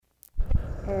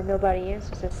and nobody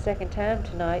answers. It's the second time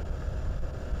tonight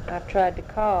I've tried to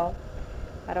call.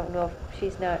 I don't know if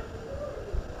she's not.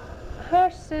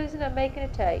 Hush, Susan, I'm making a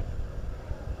tape.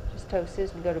 Just told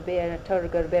Susan to go to bed. I told her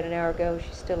to go to bed an hour ago.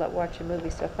 She's still up watching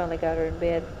movies, so I finally got her in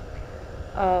bed.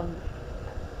 Um,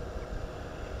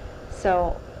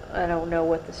 so I don't know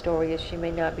what the story is. She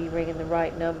may not be ringing the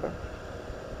right number.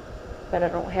 But I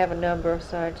don't have a number,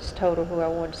 so I just told her who I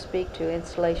wanted to speak to,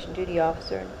 installation duty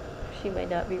officer, and she may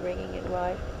not be ringing it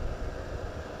right.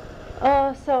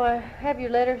 So I have your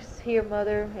letters here,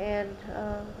 Mother, and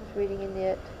I was reading in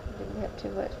it. Didn't have too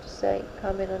much to say.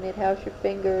 Comment on it. How's your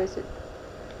finger? Is it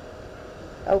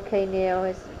okay now?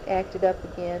 Has it acted up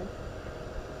again?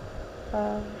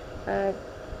 I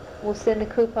will send the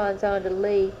coupons on to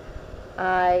Lee.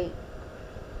 I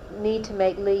need to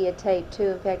make Lee a tape too.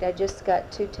 In fact, I just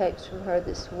got 2 tapes from her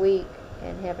this week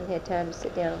and haven't had time to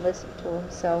sit down and listen to them.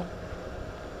 So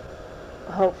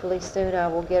hopefully soon I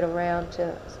will get around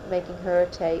to making her a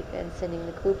tape and sending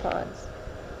the coupons.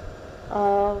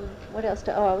 What else?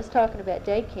 I was talking about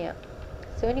day camp.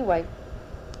 So anyway,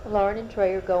 Lauren and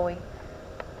Trey are going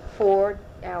 4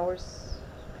 hours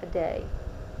a day,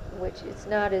 which is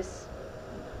not as,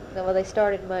 well, they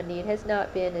started Monday. It has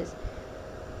not been as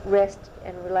restful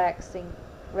and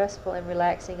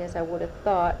relaxing as I would have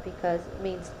thought, because it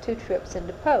means 2 trips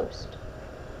into post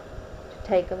to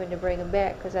take them and to bring them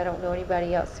back, because I don't know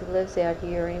anybody else who lives out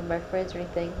here, or any of my friends or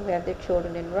anything, who have their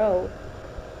children enrolled.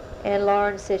 And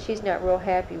Lauren said she's not real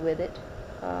happy with it.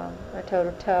 I told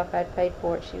her tough, I'd paid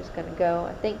for it, she was going to go.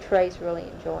 I think Trey's really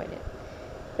enjoying it.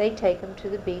 They take them to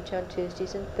the beach on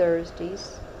Tuesdays and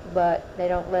Thursdays, but they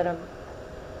don't let them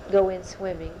go in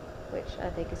swimming, which I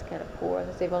think is kind of poor,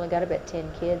 because they've only got about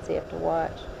 10 kids they have to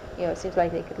watch. You know, it seems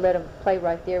like they could let them play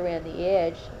right there around the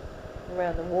edge,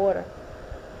 around the water.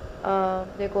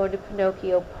 They're going to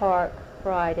Pinocchio Park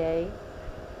Friday.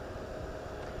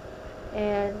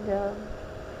 And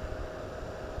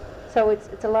so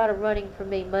it's a lot of running for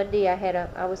me. Monday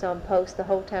I was on post the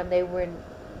whole time they were in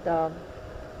the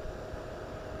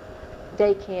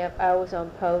day camp. I was on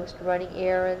post running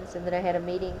errands, and then I had a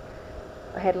meeting.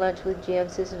 I had lunch with Jim.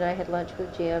 Susan and I had lunch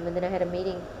with Jim, and then I had a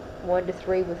meeting 1 to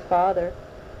 3 with Father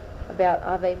about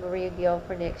Ave Maria Gil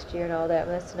for next year and all that.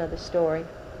 And that's another story.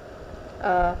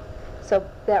 So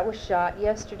that was shot.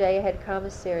 Yesterday I had a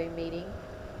commissary meeting,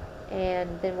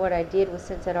 and then what I did was,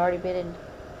 since I'd already been in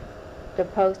the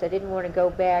post, I didn't want to go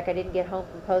back. I didn't get home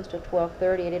from post till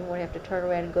 12:30. I didn't want to have to turn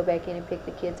around and go back in and pick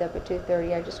the kids up at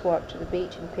 2:30. I just walked to the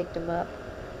beach and picked them up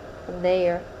from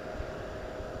there.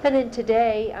 And then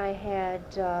today I had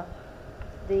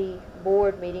the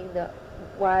board meeting, the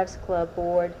Wives Club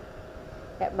board,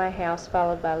 at my house,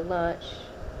 followed by lunch.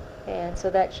 And so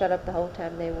that shut up the whole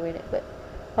time they were in it. But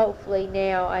hopefully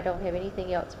now I don't have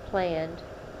anything else planned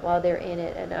while they're in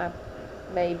it, and I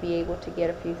may be able to get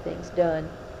a few things done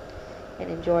and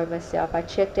enjoy myself. I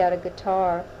checked out a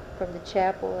guitar from the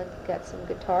chapel and got some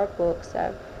guitar books.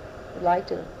 I would like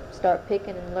to start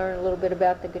picking and learn a little bit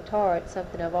about the guitar. It's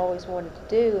something I've always wanted to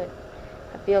do, and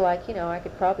I feel like, you know, I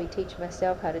could probably teach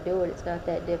myself how to do it. It's not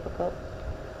that difficult.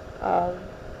 So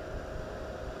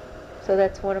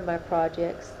that's one of my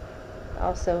projects.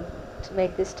 Also, to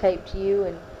make this tape to you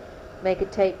and make a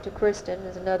tape to Kristen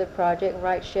is another project. And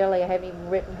write Shelley. I haven't even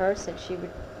written her since she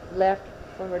left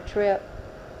from her trip,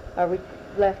 or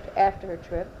left after her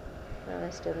trip. No,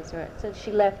 that still isn't right. Since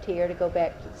she left here to go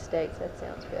back to the States, that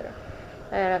sounds better.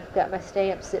 And I've got my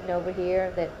stamps sitting over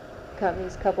here that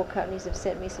a couple companies have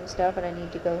sent me some stuff, and I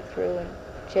need to go through and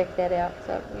check that out.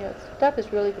 So, you know, stuff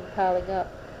has really been piling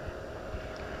up.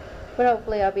 But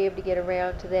hopefully I'll be able to get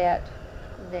around to that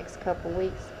in the next couple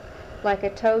weeks. Like I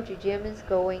told you, Jim is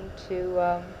going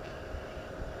to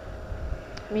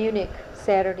Munich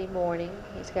Saturday morning.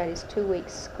 He's got his 2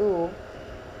 weeks school.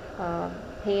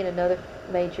 He and another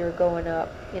major are going up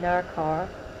in our car,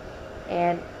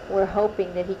 and we're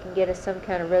hoping that he can get us some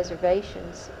kind of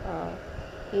reservations,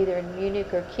 either in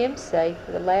Munich or Chiemsee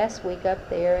for the last week up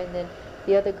there, and then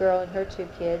the other girl and her 2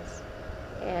 kids,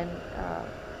 and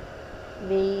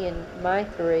me and my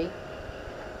 3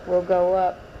 will go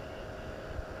up,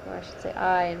 or I should say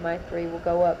I and my 3 will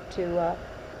go up to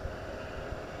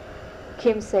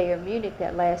Chiemsee or Munich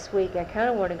that last week. I kind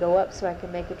of want to go up so I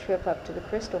can make a trip up to the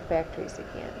crystal factories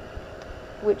again.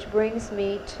 Which brings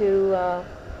me to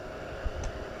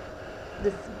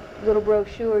the little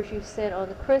brochures you sent on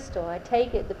the crystal. I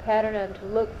take it the pattern I'm to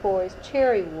look for is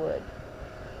cherry wood.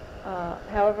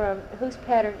 However, whose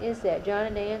pattern is that? John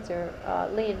and Ann's, or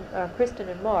Kristen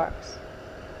and Mark's?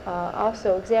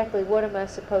 Also, exactly what am I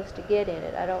supposed to get in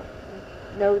it? I don't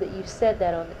know that you said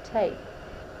that on the tape.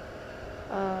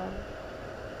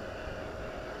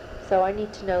 So I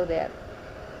need to know that.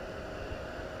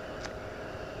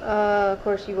 Of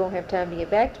course, you won't have time to get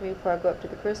back to me before I go up to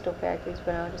the crystal factories,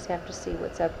 but I'll just have to see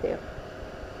what's up there.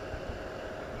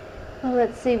 Well,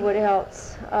 let's see what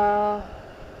else.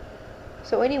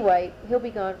 So anyway, he'll be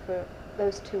gone for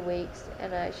those 2 weeks,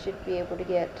 and I should be able to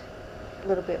get a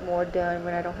little bit more done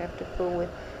when I don't have to fool with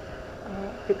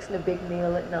fixing a big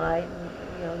meal at night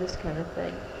and, this kind of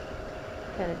thing.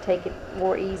 Kind of take it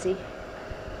more easy.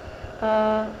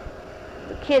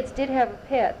 The kids did have a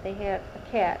pet. They had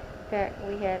a cat. In fact,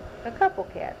 we had a couple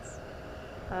cats.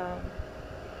 A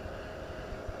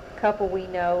couple we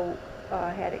know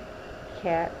had a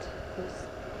cat who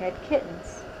had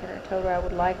kittens, and I told her I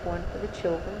would like one for the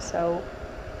children. So,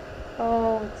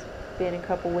 it's been a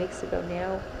couple weeks ago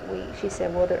now. She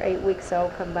said, well, they're 8 weeks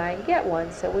old. Come by and get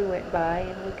one. So we went by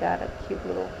and we got a cute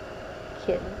little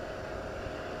kitten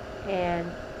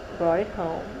and brought it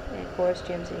home. And of course,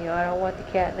 Jim said, I don't want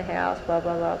the cat in the house. Blah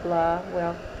blah blah blah.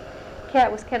 Well,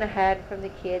 cat was kind of hiding from the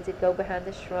kids. He'd go behind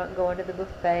the shrunk, go into the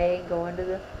buffet, and go into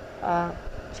the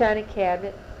china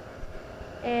cabinet,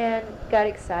 and got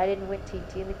excited and went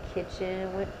tee-tee in the kitchen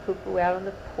and went poo-poo out on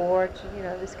the porch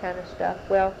and this kind of stuff.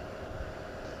 Well,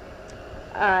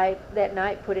 I that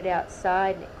night put it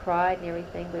outside and it cried and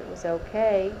everything, but it was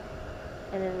okay.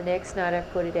 And then the next night I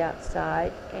put it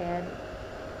outside and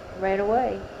ran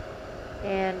away.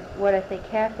 And what I think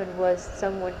happened was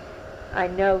someone I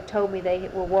know told me they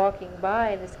were walking by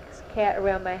and this cat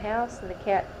around my house, and the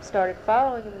cat started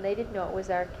following them, and they didn't know it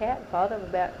was our cat, and followed them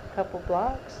about a couple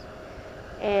blocks,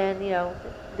 and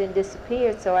then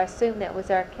disappeared. So I assumed that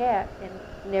was our cat and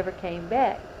never came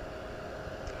back.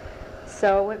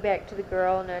 So I went back to the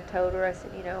girl and I told her, I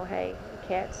said, hey, the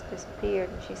cat's disappeared.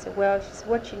 And she said,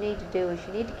 what you need to do is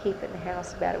you need to keep it in the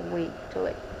house about a week till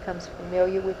it becomes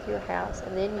familiar with your house,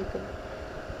 and then you can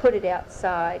put it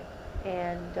outside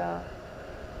and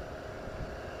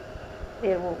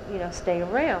it will, stay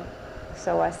around.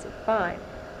 So I said, fine.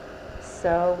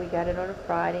 So we got it on a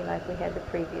Friday like we had the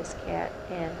previous cat,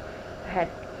 and I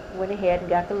went ahead and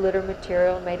got the litter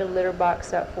material and made a litter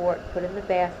box up for it, put it in the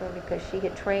bathroom because she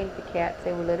had trained the cats.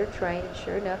 They were litter trained, and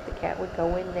sure enough, the cat would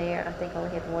go in there. I think I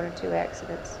only had 1 or 2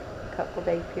 accidents, a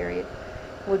couple-day period.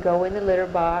 Would go in the litter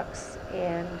box,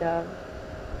 and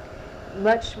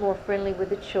much more friendly with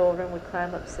the children, would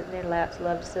climb up, sit in their laps,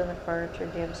 loved to sit on the furniture,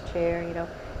 Jim's chair,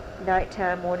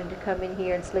 nighttime wanted to come in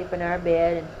here and sleep in our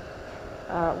bed, and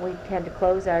we had to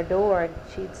close our door, and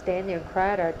she'd stand there and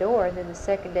cry at our door. And then the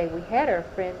second day we had her, a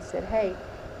friend said, hey,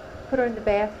 put her in the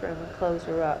bathroom and close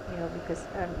her up, because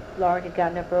Lauren had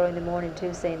gotten up early in the morning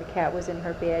too, saying the cat was in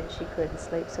her bed, she couldn't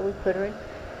sleep. So we put her in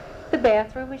the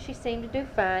bathroom, and she seemed to do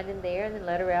fine in there, and then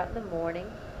let her out in the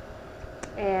morning.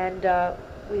 And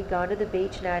we'd gone to the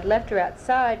beach, and I'd left her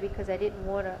outside because I didn't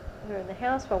want her in the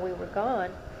house while we were gone.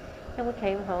 And we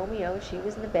came home, she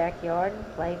was in the backyard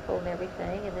and playful and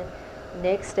everything. And then the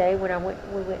next day when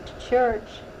we went to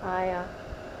church, I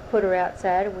put her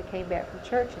outside, and we came back from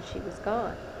church and she was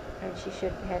gone. And she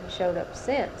hadn't showed up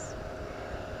since.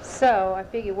 So I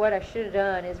figured what I should have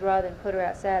done is, rather than put her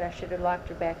outside, I should have locked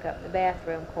her back up in the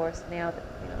bathroom. Of course, now that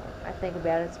I think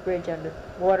about it,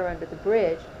 it's water under the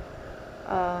bridge.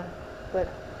 But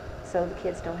so the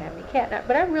kids don't have any cat.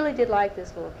 But I really did like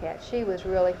this little cat. She was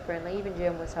really friendly. Even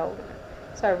Jim was holding her.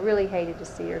 So I really hated to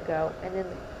see her go. And then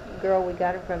the girl we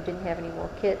got her from didn't have any more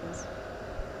kittens.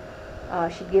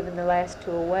 She'd given the last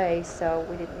 2 away, so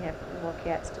we didn't have any more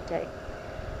cats to take.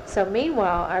 So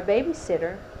meanwhile, our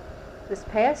babysitter this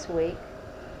past week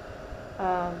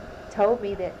told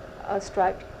me that a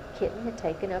striped kitten had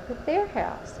taken up at their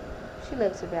house. She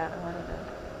lives about,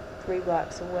 3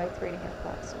 blocks away, 3.5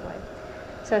 blocks away.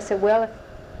 So I said, well,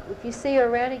 if you see her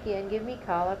around again, give me a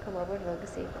call. I'll come over and look and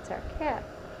see if it's our cat.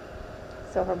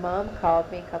 So her mom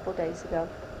called me a couple days ago.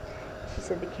 She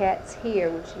said, the cat's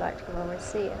here. Would you like to come over and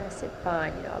see it? And I said,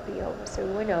 fine, I'll be over. So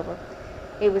we went over.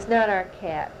 It was not our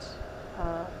cat.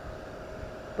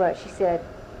 But she said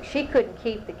she couldn't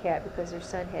keep the cat because her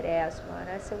son had asthma. And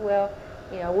I said, well,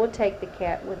 we'll take the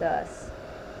cat with us.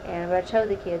 And I told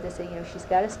the kids, I said, she's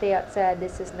got to stay outside.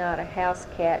 This is not a house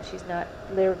cat. She's not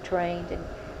litter trained, and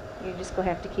you're just going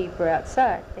to have to keep her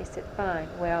outside. They said, fine.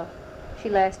 Well, she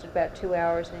lasted about 2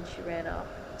 hours, and then she ran off.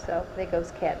 So there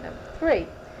goes cat number 3.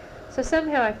 So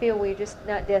somehow I feel we're just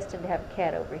not destined to have a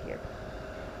cat over here.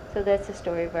 So that's the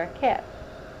story of our cat.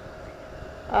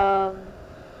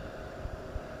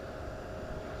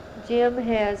 Jim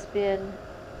has been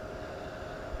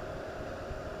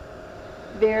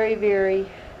very, very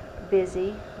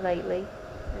busy lately.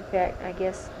 In fact, I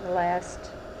guess the last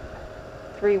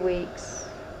 3 weeks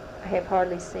I have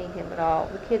hardly seen him at all.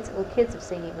 The kids have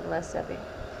seen even less of him.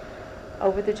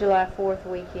 over the July 4th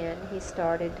weekend, he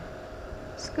started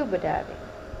scuba diving.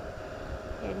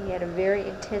 And he had a very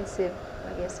intensive,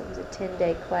 I guess it was a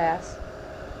 10-day class,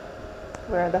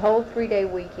 where the whole 3-day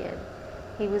weekend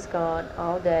he was gone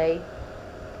all day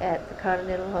at the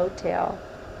Continental Hotel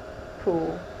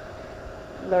pool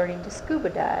learning to scuba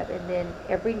dive. And then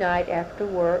every night after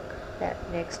work that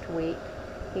next week,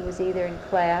 he was either in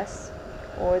class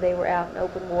or they were out in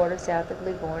open water south of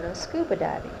Livorno scuba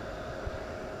diving.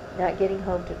 Not getting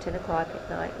home till 10 o'clock at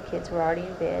night. The kids were already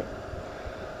in bed.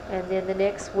 And then the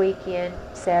next weekend,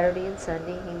 Saturday and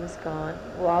Sunday, he was gone.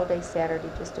 Well, all day Saturday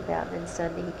just about. And then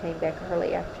Sunday he came back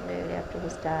early afternoon after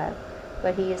his dive.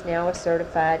 But he is now a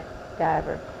certified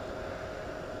diver.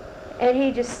 And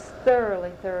he just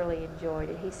thoroughly, thoroughly enjoyed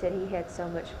it. He said he had so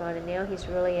much fun. And now he's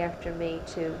really after me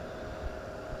to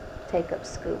take up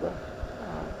scuba.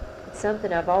 It's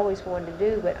something I've always wanted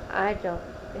to do, but I don't,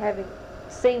 having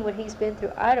seen what he's been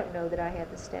through, I don't know that I have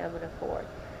the stamina for it.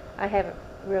 I haven't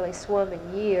really swum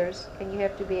in years, and you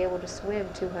have to be able to swim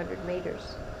 200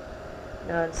 meters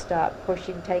non-stop. Of course,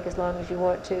 you can take as long as you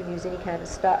want to and use any kind of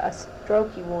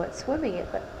stroke you want swimming it,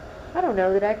 but I don't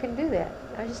know that I can do that.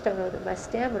 I just don't know that my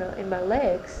stamina in my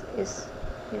legs is,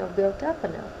 built up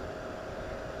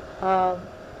enough.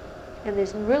 And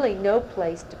there's really no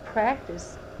place to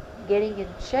practice getting in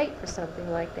shape for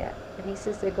something like that. And he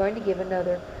says they're going to give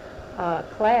another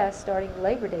class starting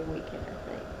Labor Day weekend, I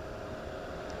think.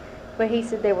 But he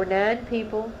said there were 9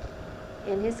 people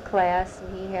in his class,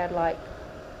 and he had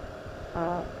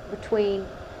between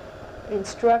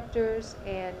instructors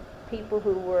and people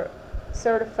who were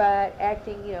certified,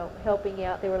 acting, helping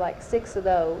out, there were 6 of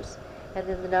those, and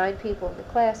then the 9 people in the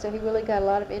class, so he really got a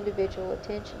lot of individual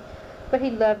attention. But he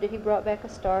loved it. He brought back a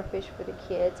starfish for the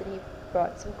kids, and he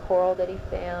brought some coral that he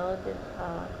found,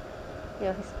 and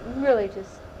he really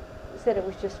just said it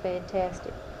was just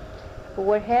fantastic. But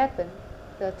what happened,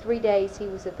 the 3 days he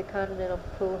was at the Continental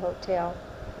Pool Hotel,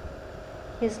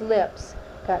 his lips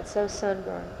got so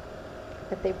sunburned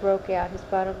that they broke out. His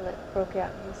bottom lip broke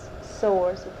out in his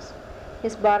sores.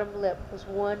 His bottom lip was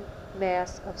one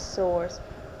mass of sores.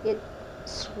 It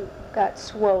got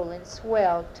swollen,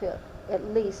 swelled to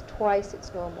at least twice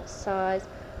its normal size.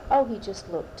 Oh, he just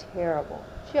looked terrible,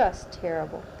 just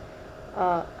terrible.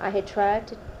 I had tried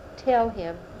to tell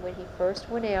him when he first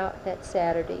went out that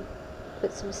Saturday,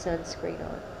 put some sunscreen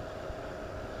on.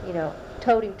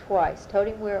 Told him twice, told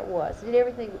him where it was, did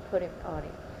everything but put it on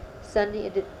him.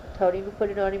 Sunday, told him to put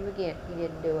it on him again. He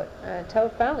didn't do it. I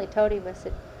finally told him, I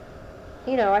said,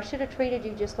 I should have treated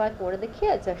you just like one of the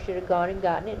kids. I should have gone and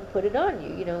gotten it and put it on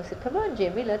you. I said, come on,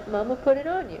 Jimmy, let Mama put it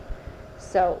on you.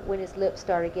 So when his lips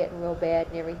started getting real bad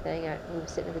and everything, we were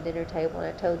sitting at the dinner table,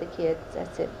 and I told the kids, I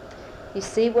said, you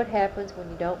see what happens when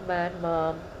you don't mind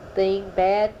Mom?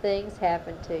 Bad things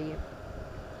happen to you.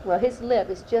 Well, his lip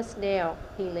is just now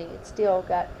healing. It's still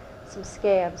got some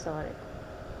scabs on it.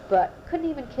 But couldn't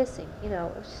even kiss him. It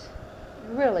was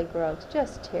really gross,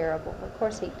 just terrible. Of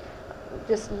course, he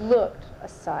just looked a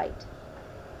sight.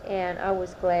 And I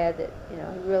was glad that, he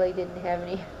really didn't have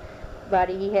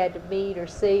anybody he had to meet or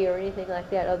see or anything like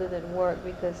that other than work,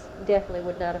 because definitely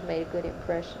would not have made a good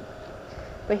impression.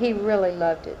 But he really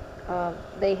loved it.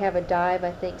 They have a dive,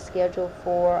 I think, scheduled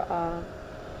for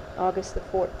August the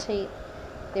 14th.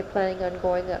 They're planning on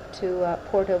going up to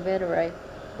Porto Venere, I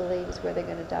believe is where they're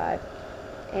going to dive,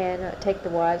 and take the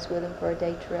wives with them for a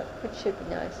day trip, which should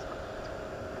be nice.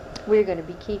 We're going to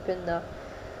be keeping the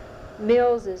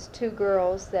Mills' 2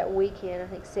 girls that weekend, I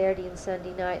think Saturday and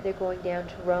Sunday night. They're going down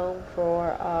to Rome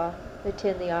to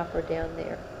attend the opera down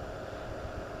there.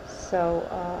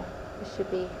 So it should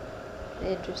be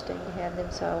interesting to have them,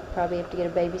 so I'll probably have to get a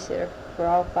babysitter for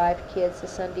all 5 kids the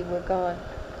Sunday we're gone.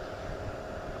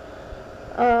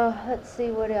 Let's see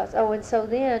what else. Oh, and so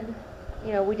then,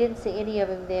 we didn't see any of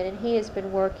him then, and he has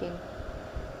been working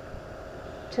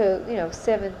to,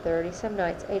 7:30, some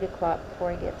nights 8 o'clock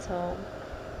before he gets home.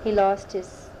 He lost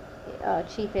his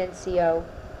chief NCO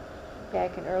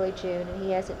back in early June, and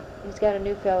he's got a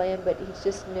new fella in, but he's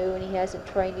just new, and he hasn't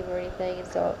trained him or anything, and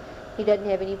so he doesn't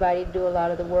have anybody to do a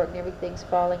lot of the work, and everything's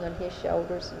falling on his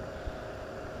shoulders.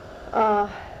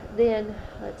 Then,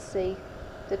 let's see,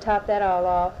 to top that all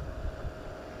off,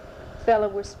 the fellow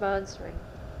we're sponsoring,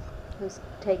 who's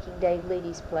taking Dave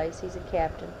Leedy's place, he's a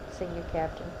captain, senior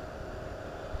captain,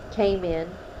 came in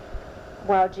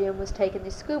while Jim was taking the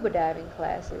scuba diving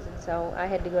classes, and so I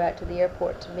had to go out to the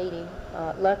airport to meet him.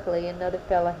 Luckily, another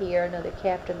fella here, another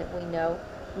captain that we know,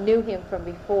 knew him from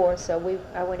before, so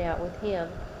I went out with him.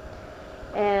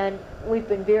 And we've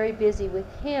been very busy with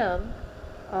him.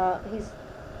 He's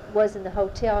was in the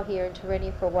hotel here in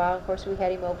Terenia for a while. Of course, we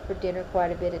had him over for dinner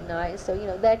quite a bit at night. So, you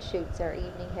know, that shoots our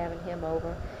evening, having him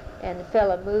over. And the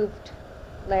fella moved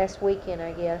last weekend,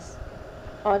 I guess,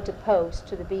 onto Post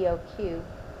to the BOQ,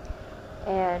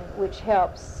 and which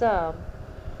helps some.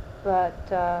 But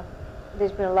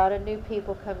there's been a lot of new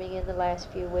people coming in the last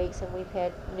few weeks, and we've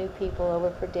had new people over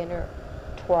for dinner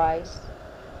twice.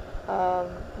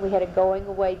 We had a going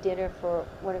away dinner for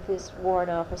one of his warrant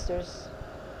officers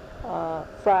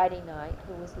Friday night,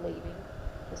 who was leaving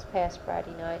this past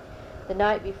Friday night. The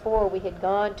night before, we had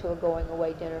gone to a going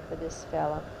away dinner for this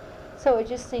fella. So it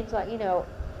just seems like, you know,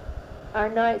 our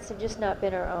nights have just not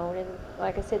been our own. And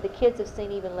like I said, the kids have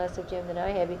seen even less of Jim than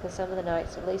I have, because some of the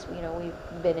nights, at least, you know,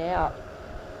 we've been out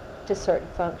to certain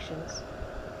functions.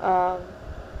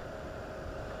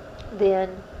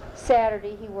 Then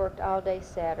Saturday, he worked all day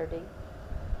Saturday.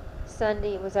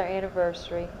 Sunday, it was our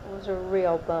anniversary. It was a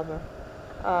real bummer.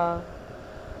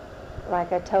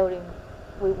 Like I told him,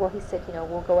 he said, you know,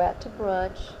 we'll go out to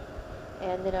brunch,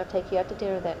 and then I'll take you out to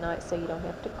dinner that night so you don't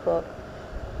have to cook.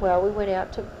 Well, we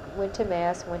went to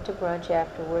Mass, went to brunch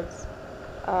afterwards.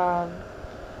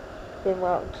 Then,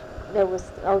 well,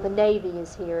 the Navy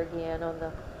is here again on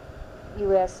the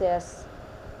USS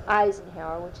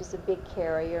Eisenhower, which is a big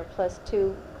carrier, plus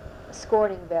 2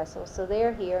 escorting vessels. So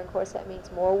they're here. Of course, that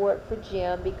means more work for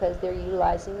Jim, because they're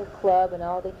utilizing the club and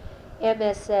all the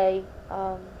MSA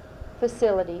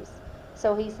facilities.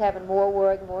 So he's having more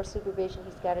work, more supervision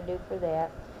he's got to do for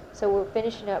that. So we're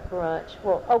finishing up brunch.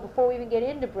 Well, before we even get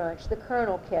into brunch, the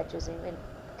colonel catches him and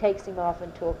takes him off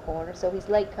into a corner. So he's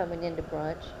late coming into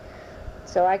brunch.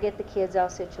 So I get the kids all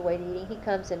situated eating. He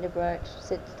comes into brunch,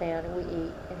 sits down, and we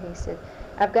eat. And he said,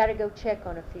 I've got to go check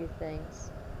on a few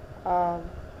things.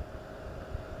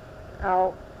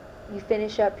 You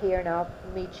finish up here, and I'll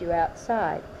meet you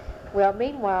outside. Well,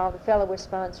 meanwhile, the fellow we're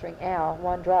sponsoring, Al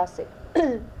Wondrasik,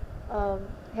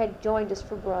 had joined us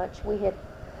for brunch. We had,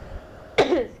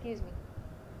 excuse me,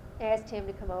 asked him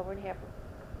to come over and have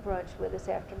brunch with us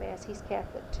after Mass. He's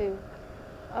Catholic, too.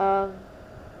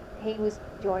 He was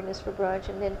joining us for brunch,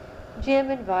 and then Jim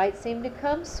invites him to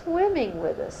come swimming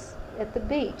with us at the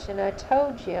beach. And I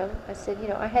told Jim, I said, you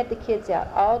know, I had the kids out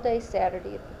all day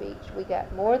Saturday at the beach. We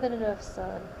got more than enough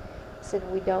sun. I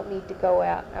said, we don't need to go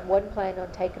out. I wasn't planning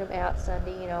on taking them out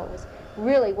Sunday. You know, it was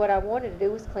really what I wanted to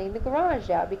do was clean the garage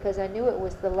out, because I knew it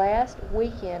was the last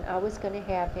weekend I was going to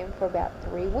have him for about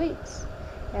 3 weeks.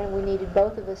 And we needed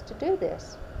both of us to do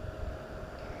this.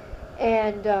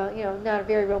 And, you know, not a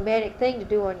very romantic thing to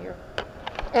do on your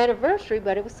anniversary,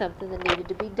 but it was something that needed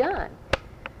to be done.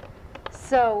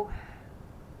 So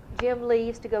Jim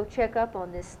leaves to go check up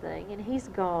on this thing, and he's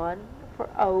gone for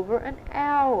over an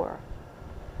hour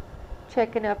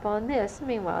checking up on this.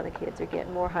 Meanwhile, the kids are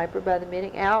getting more hyper by the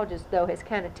minute. Al just, though, has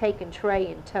kind of taken Trey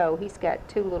in tow. He's got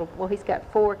he's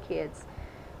got 4 kids.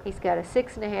 He's got a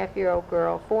 6-and-a-half-year-old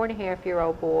girl,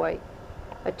 4-and-a-half-year-old boy,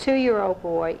 a 2-year-old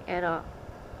boy, and a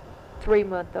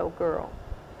 3-month-old girl.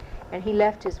 And he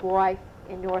left his wife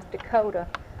in North Dakota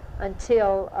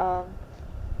until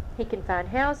he can find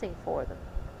housing for them.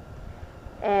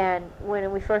 And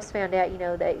when we first found out, you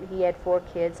know, that he had 4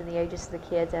 kids and the ages of the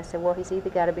kids, I said, well, he's either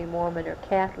got to be Mormon or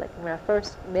Catholic. And when I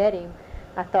first met him,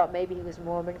 I thought maybe he was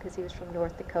Mormon because he was from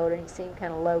North Dakota and he seemed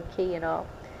kind of low-key and all,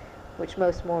 which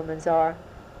most Mormons are.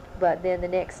 But then the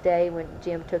next day when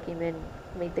Jim took him in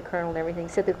to meet the colonel and everything, he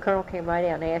said the colonel came right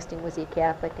out and asked him, was he a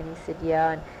Catholic? And he said,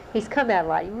 yeah. And he's come out a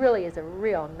lot. He really is a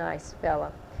real nice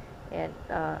fella, and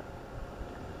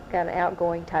got an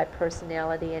outgoing type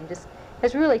personality, and just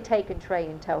has really taken Trey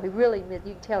in tow. You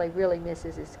can tell he really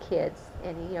misses his kids,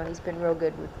 and you know, he's been real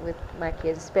good with my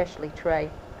kids, especially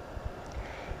Trey.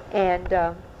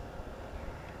 And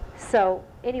so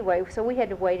anyway, so we had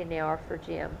to wait an hour for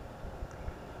Jim,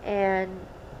 and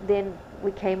then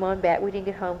we came on back. We didn't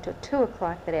get home till 2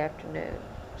 o'clock that afternoon.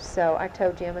 So I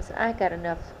told Jim, I said, I got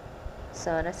enough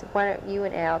sun. I said, why don't you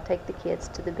and Al take the kids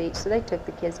to the beach? So they took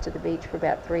the kids to the beach for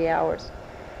about 3 hours.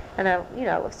 And you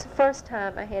know, it was the first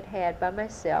time I had by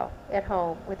myself at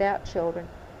home without children.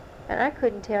 And I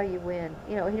couldn't tell you when.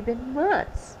 You know, it had been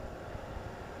months.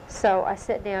 So I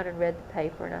sat down and read the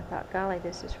paper, and I thought, golly,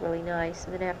 this is really nice.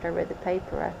 And then after I read the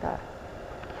paper, I thought,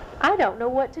 I don't know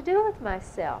what to do with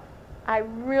myself. I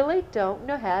really don't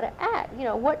know how to act. You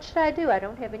know, what should I do? I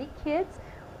don't have any kids.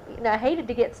 And I hated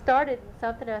to get started in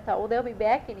something, and I thought, well, they'll be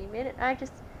back any minute. And I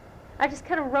just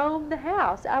kind of roamed the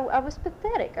house. I was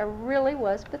pathetic. I really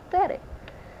was pathetic.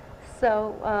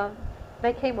 So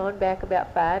they came on back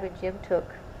about 5, and Jim took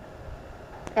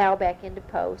Al back into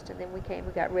post, and then we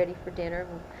got ready for dinner.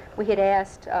 We had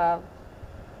asked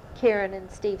Karen and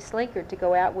Steve Slinkard to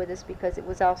go out with us because it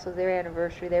was also their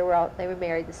anniversary. They were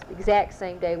married the exact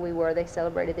same day we were. They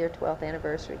celebrated their 12th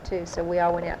anniversary too. So we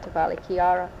all went out to Vale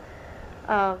Chiara.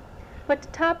 But to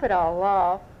top it all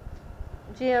off,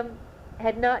 Jim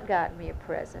had not gotten me a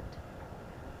present.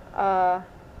 I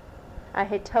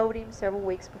had told him several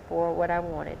weeks before what I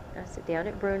wanted. I said, down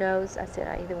at Bruno's, I said,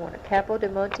 I either want a Capo di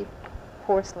Monte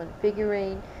porcelain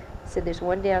figurine. I said, there's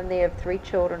one down there of 3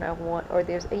 children I want, or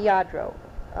there's a Lladró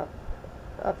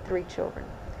of 3 children.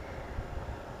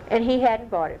 And he hadn't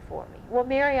bought it for me. Well,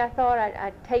 Mary, I thought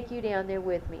I'd take you down there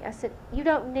with me. I said, you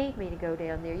don't need me to go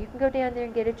down there. You can go down there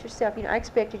and get it yourself. You know, I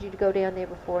expected you to go down there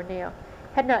before now.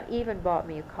 Had not even bought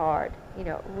me a card. You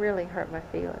know, it really hurt my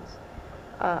feelings.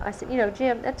 I said, you know,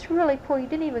 Jim, that's really poor. You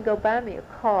didn't even go buy me a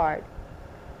card.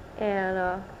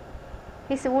 And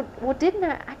he said, well, didn't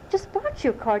I just bought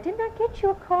you a card. Didn't I get you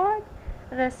a card?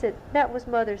 And I said, that was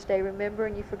Mother's Day, remember,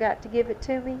 and you forgot to give it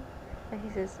to me? And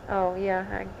he says, oh,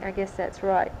 yeah, I guess that's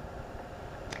right.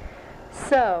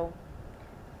 So,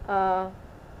 that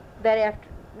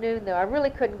afternoon, though, I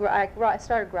really couldn't, I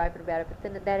started griping about it, but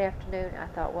then that afternoon I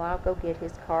thought, well, I'll go get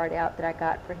his card out that I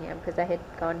got for him, because I had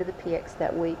gone to the PX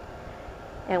that week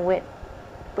and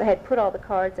had put all the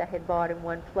cards I had bought in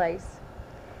one place.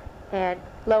 And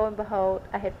lo and behold,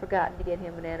 I had forgotten to get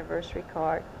him an anniversary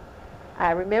card.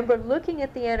 I remember looking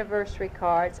at the anniversary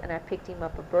cards, and I picked him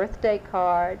up a birthday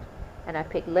card, and I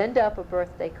picked Linda up a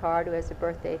birthday card, who has a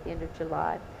birthday at the end of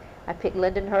July. I picked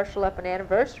Lyndon Herschel up an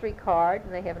anniversary card,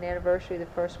 and they have an anniversary the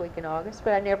first week in August,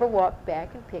 but I never walked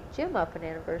back and picked Jim up an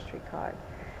anniversary card.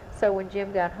 So when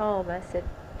Jim got home, I said,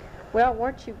 well,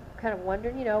 weren't you kind of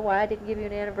wondering, you know, why I didn't give you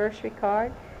an anniversary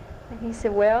card? And he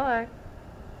said, well, I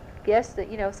guess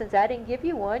that, you know, since I didn't give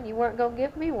you one, you weren't going to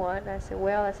give me one. I said,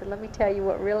 well, let me tell you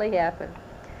what really happened.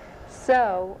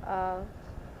 So,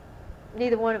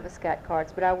 neither one of us got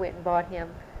cards, but I went and bought him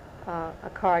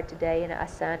a card today, and I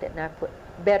signed it, and I put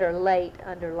better late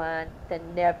underlined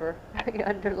than never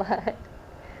underlined.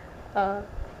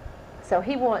 So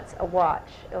he wants a watch,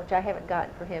 which I haven't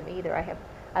gotten for him either.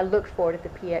 I looked for it at the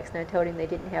PX, and I told him they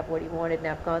didn't have what he wanted, and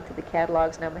I've gone through the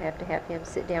catalogs, and I'm going to have him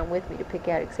sit down with me to pick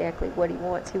out exactly what he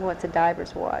wants. He wants a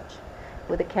diver's watch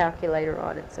with a calculator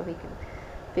on it, so he can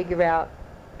figure out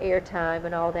airtime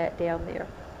and all that down there.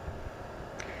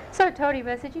 So I told him,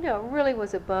 I said, you know, it really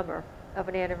was a bummer of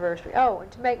an anniversary. Oh,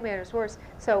 and to make matters worse,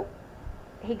 so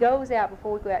he goes out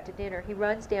before we go out to dinner. He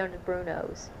runs down to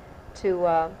Bruno's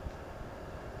to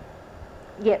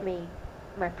get me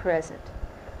my present.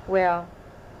 Well,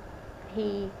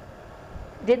 he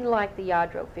didn't like the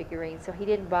Lladró figurine, so he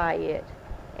didn't buy it.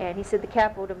 And he said the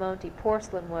Capo di Monte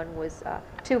porcelain one was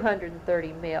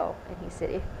 230 mil. And he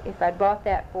said, if I'd bought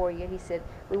that for you, he said,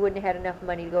 we wouldn't have had enough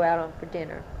money to go out on for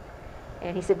dinner.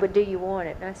 And he said, but do you want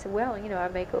it? And I said, well, you know, I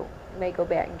may go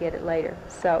back and get it later.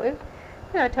 So, you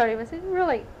know, I told him, I said,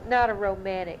 really not a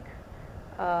romantic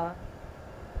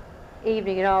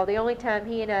evening at all. The only time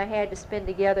he and I had to spend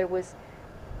together was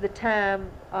the time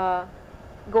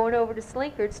going over to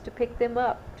Slinkard's to pick them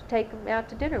up, to take them out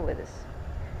to dinner with us.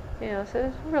 You know, so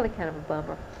it's really kind of a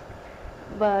bummer.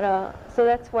 But, so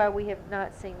that's why we have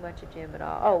not seen much of Jim at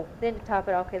all. Oh, then to top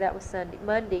it, okay, that was Sunday.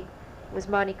 Monday was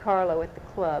Monte Carlo at the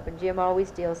club, and Jim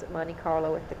always deals at Monte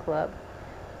Carlo at the club.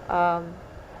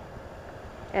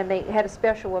 And they had a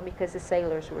special one because the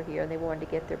sailors were here and they wanted to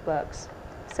get their bucks.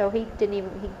 So he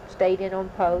stayed in on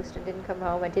post and didn't come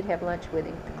home. I did have lunch with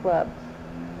him at the club.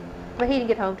 But he didn't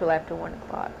get home till after 1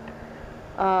 o'clock.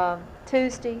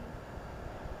 Tuesday,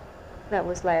 that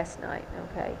was last night,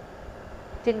 okay.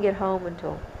 Didn't get home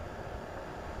until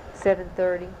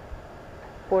 7:30,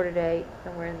 7:45,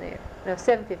 somewhere in there. No,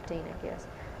 7:15, I guess.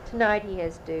 Tonight he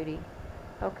has duty.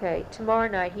 Okay, tomorrow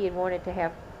night he had wanted to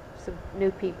have some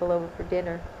new people over for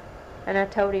dinner. And I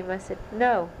told him, I said,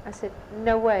 no. I said,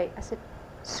 no way. I said,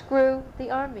 screw the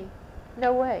Army.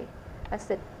 No way. I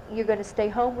said, you're going to stay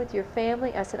home with your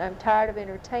family. I said, I'm tired of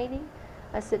entertaining.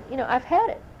 I said, you know, I've had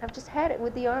it. I've just had it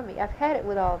with the Army. I've had it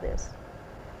with all this.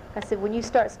 I said, when you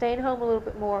start staying home a little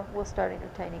bit more, we'll start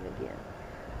entertaining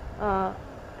again.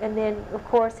 And then, of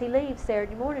course, he leaves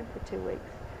Saturday morning for 2 weeks.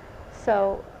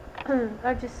 So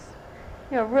I've just,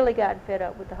 you know, really gotten fed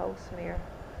up with the whole smear.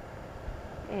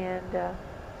 And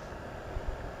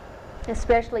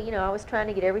especially, you know, I was trying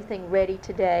to get everything ready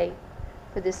today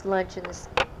for this luncheon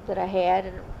that I had,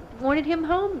 and wanted him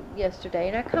home yesterday.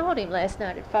 And I called him last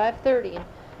night at 5:30, and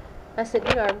I said,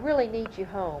 you know, I really need you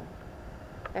home.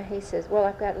 And he says, well,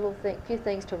 I've got a few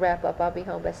things to wrap up. I'll be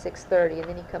home by 6:30, and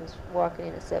then he comes walking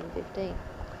in at 7:15.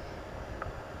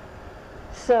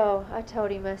 So I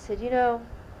told him, I said, you know,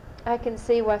 I can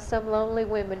see why some lonely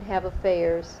women have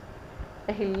affairs.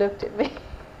 And he looked at me.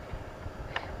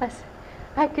 I said,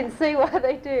 I can see why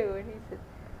they do. And he said,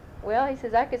 well, he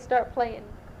says, I could start playing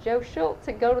Joe Schultz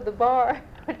and go to the bar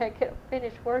when I get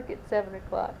finished work at 7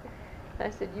 o'clock. I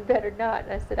said, you better not.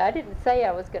 And I said, I didn't say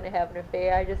I was going to have an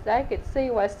affair. I could see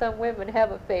why some women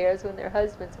have affairs when their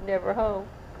husbands are never home.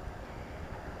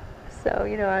 So,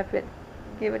 I've been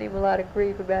giving him a lot of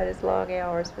grief about his long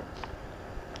hours, but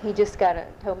he just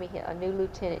told me a new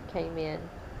lieutenant came in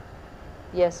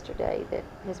yesterday that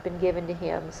has been given to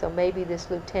him. So maybe this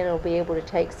lieutenant will be able to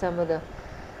take some of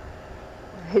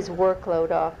his workload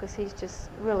off, because he's just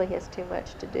really has too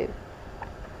much to do.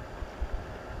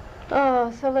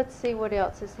 So let's see what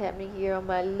else is happening here on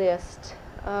my list.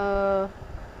 I've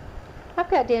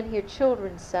got down here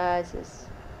children's sizes.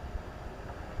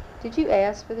 Did you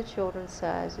ask for the children's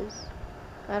sizes?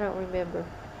 I don't remember.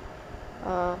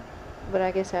 But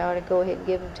I guess I ought to go ahead and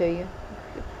give them to you.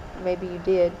 Maybe you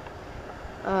did.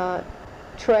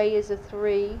 Trey is a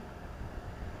 3.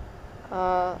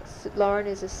 Lauren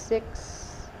is a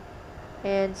 6.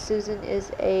 And Susan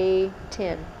is a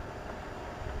 10.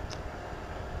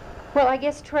 Well, I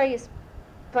guess Trey is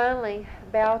finally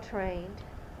bow trained,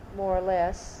 more or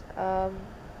less.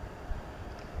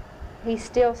 He's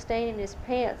still staining his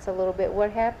pants a little bit.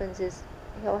 What happens is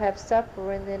he'll have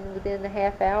supper, and then within the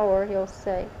half hour he'll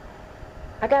say,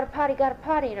 I got a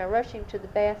potty, and I rush him to the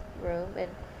bathroom, and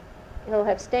he'll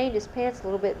have stained his pants a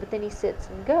little bit, but then he sits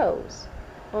and goes.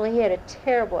 Only he had a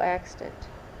terrible accident.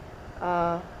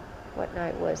 What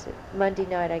night was it? Monday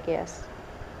night, I guess.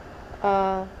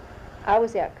 I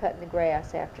was out cutting the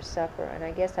grass after supper, and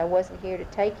I guess I wasn't here to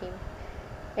take him.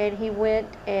 And he went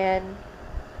and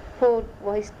he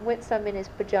went some in his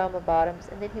pajama bottoms,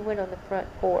 and then he went on the front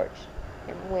porch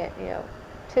and went,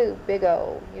 2 big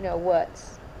old,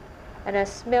 whats. And I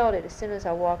smelled it as soon as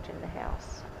I walked in the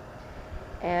house.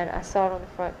 And I saw it on the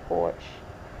front porch.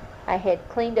 I had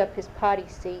cleaned up his potty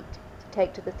seat to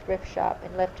take to the thrift shop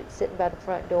and left it sitting by the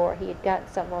front door. He had gotten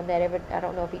something on that. I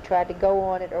don't know if he tried to go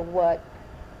on it or what.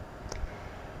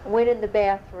 Went in the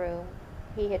bathroom.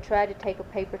 He had tried to take a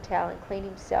paper towel and clean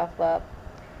himself up,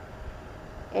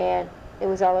 and it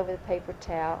was all over the paper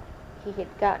towel. He had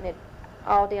gotten it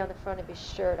all down the front of his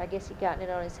shirt. I guess he'd gotten it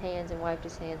on his hands and wiped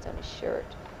his hands on his shirt.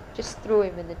 Just threw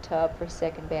him in the tub for his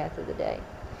second bath of the day.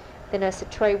 Then I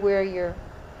said, Trey, where are your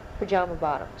pajama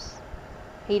bottoms?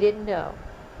 He didn't know.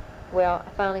 Well, I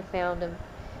finally found him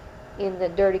in the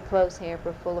dirty clothes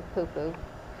hamper full of poo-poo.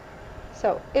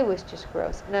 So it was just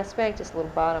gross. And I spanked his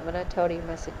little bottom, and I told him,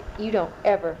 I said, you don't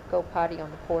ever go potty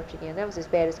on the porch again. That was as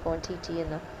bad as going TT in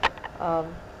the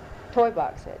toy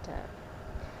box that time.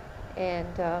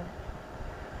 And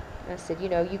I said,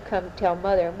 you come tell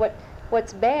Mother. And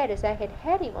what's bad is I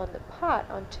had him on the pot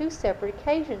on 2 separate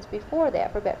occasions before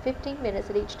that for about 15 minutes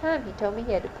at each time. He told me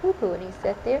he had to poo-poo, and he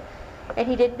sat there, and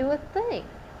he didn't do a thing.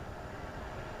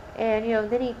 And,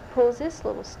 then he pulls this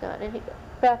little stunt, and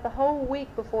about the whole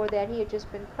week before that, he had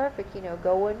just been perfect,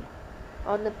 going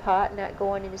on the pot, not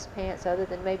going in his pants, other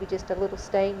than maybe just a little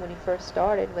stain when he first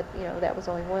started, but, that was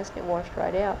only once, and it washed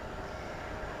right out.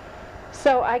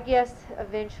 So I guess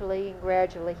eventually and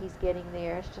gradually he's getting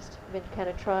there. It's just been kind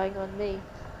of trying on me.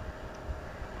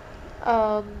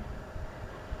 Our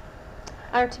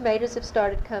tomatoes have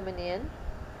started coming in.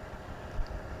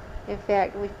 In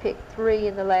fact, we've picked 3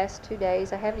 in the last 2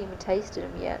 days. I haven't even tasted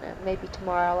them yet. Maybe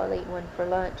tomorrow I'll eat one for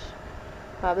lunch.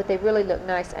 But they really look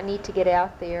nice. I need to get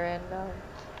out there and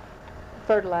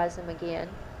fertilize them again.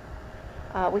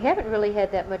 We haven't really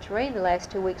had that much rain the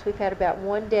last 2 weeks. We've had about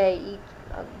 1 day,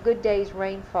 a good day's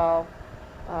rainfall,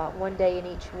 1 day in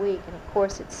each week. And of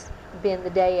course it's been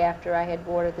the day after I had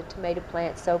watered the tomato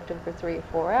plants, soaked them for 3 or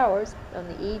 4 hours on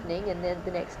the evening, and then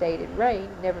the next day it had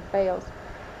rained. It never fails.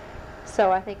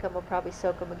 So I think I'm going to probably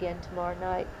soak them again tomorrow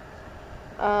night.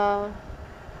 How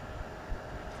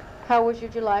was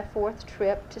your July 4th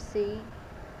trip to see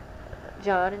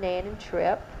John and Ann and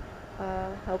Tripp?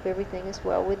 Hope everything is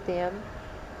well with them.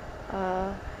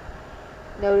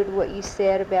 Noted what you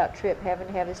said about Tripp having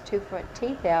to have his 2 front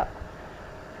teeth out.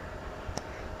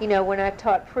 When I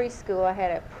taught preschool, I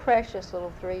had a precious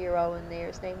little 3-year-old in there.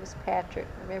 His name was Patrick.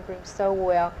 I remember him so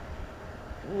well.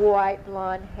 White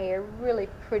blonde hair, really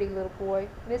pretty little boy,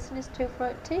 missing his 2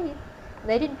 front teeth. And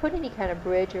they didn't put any kind of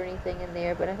bridge or anything in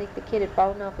there, but I think the kid had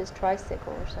fallen off his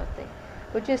tricycle or something.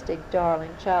 But just a darling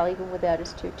child, even without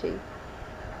his 2 teeth.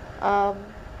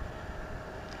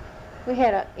 We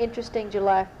had an interesting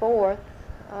July 4th.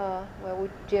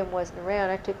 Jim wasn't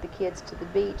around. I took the kids to the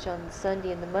beach on the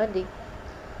Sunday and the Monday.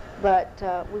 But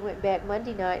we went back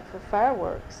Monday night for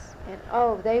fireworks. And,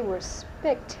 oh, they were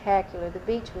spectacular. The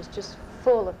beach was just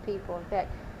full of people. In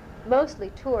fact,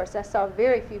 mostly tourists. I saw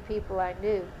very few people I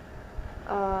knew.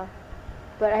 Uh,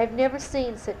 but I have never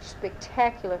seen such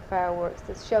spectacular fireworks.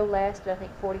 The show lasted, I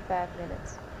think, 45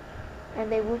 minutes.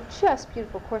 And they were just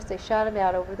beautiful. Of course, they shot them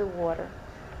out over the water.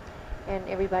 And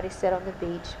everybody sat on the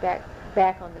beach,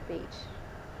 back on the beach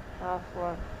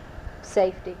for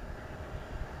safety.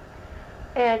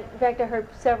 And in fact, I heard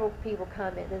several people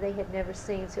comment that they had never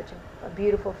seen such a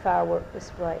beautiful firework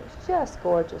display. It's just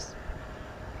gorgeous.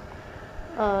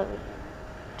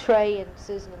 Trey and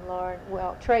Susan and Lauren,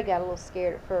 well, Trey got a little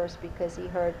scared at first because he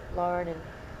heard Lauren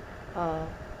and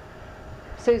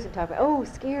Susan talk about, oh,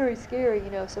 scary, scary,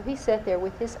 so he sat there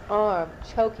with his arm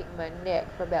choking my neck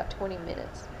for about 20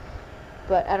 minutes.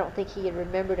 But I don't think he had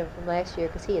remembered them from last year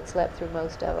because he had slept through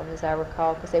most of them, as I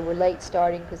recall, because they were late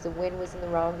starting because the wind was in the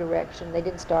wrong direction. They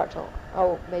didn't start till,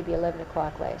 maybe 11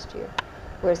 o'clock last year,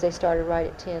 whereas they started right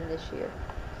at 10 this year.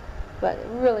 But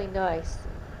really nice.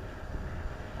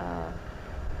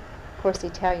 Of course, the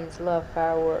Italians love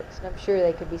fireworks, and I'm sure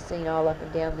they could be seen all up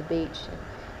and down the beach.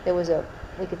 And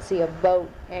we could see a boat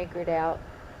anchored out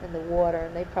in the water,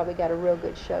 and they probably got a real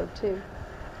good show too.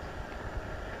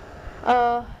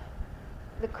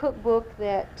 The cookbook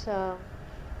that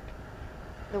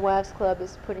the Wives Club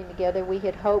is putting together, we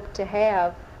had hoped to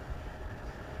have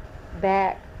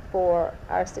back for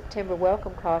our September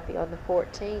welcome coffee on the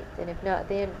 14th, and if not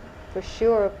then, for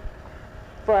sure,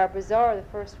 for our bazaar the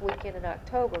first weekend in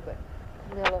October. But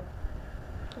Camilla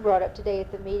brought up today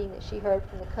at the meeting that she heard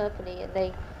from the company, and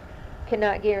they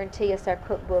cannot guarantee us our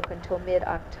cookbook until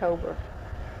mid-October.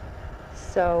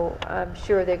 So I'm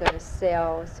sure they're going to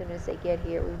sell as soon as they get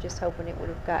here. We were just hoping it would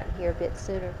have gotten here a bit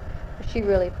sooner. But she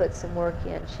really put some work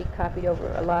in. She copied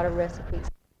over a lot of recipes.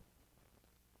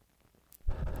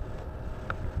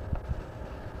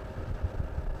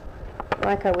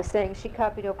 Like I was saying, she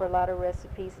copied over a lot of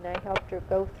recipes, and I helped her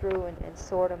go through and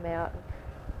sort them out. And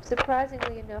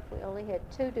surprisingly enough, we only had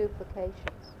 2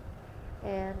 duplications.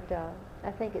 And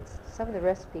I think some of the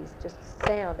recipes just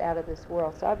sound out of this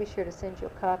world. So I'll be sure to send you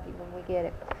a copy when we get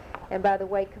it. And by the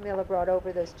way, Camilla brought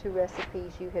over those 2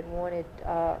 recipes you had wanted.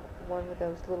 One with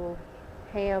those little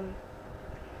ham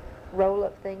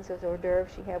roll-up things, those hors d'oeuvres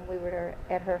she had when we were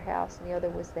at her house, and the other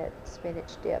was that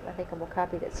spinach dip. I think I'm going to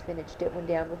copy that spinach dip one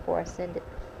down before I send it.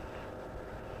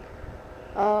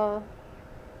 So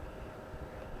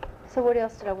what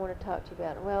else did I want to talk to you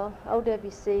about? Well,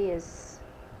 OWC is,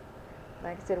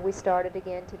 like I said, we started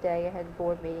again today. I had a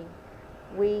board meeting.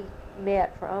 We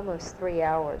met for almost 3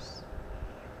 hours,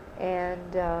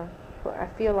 and I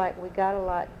feel like we got a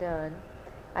lot done.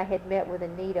 I had met with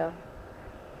Anita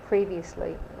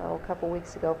previously, a couple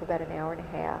weeks ago, for about an hour and a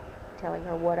half, telling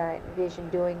her what I envisioned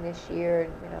doing this year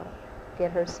and, get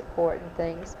her support and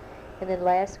things. And then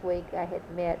last week I had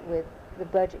met with the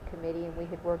budget committee, and we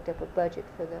had worked up a budget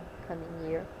for the coming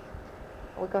year.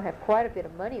 We're going to have quite a bit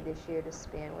of money this year to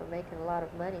spend. We're making a lot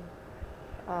of money,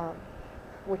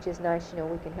 which is nice.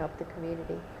 We can help the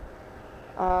community.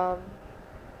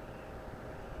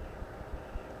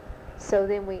 So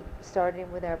then we started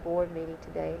in with our board meeting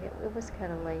today, and it was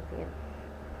kind of lengthy. And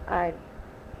I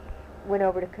went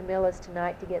over to Camilla's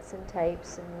tonight to get some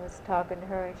tapes and was talking to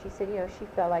her, and she said, she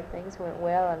felt like things went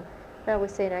well. And I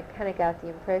was saying I kind of got the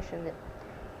impression that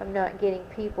I'm not getting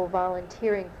people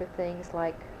volunteering for things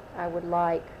like I would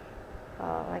like.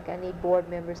 Like I need board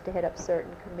members to head up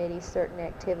certain committees, certain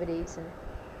activities, and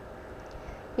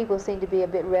people seem to be a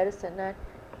bit reticent. And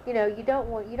you don't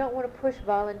want to push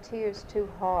volunteers too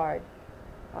hard.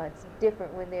 It's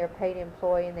different when they're a paid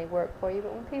employee and they work for you,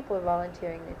 but when people are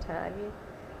volunteering their time, you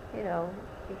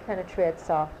kind of tread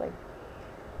softly.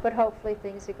 But hopefully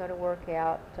things are going to work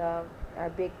out.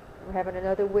 We're having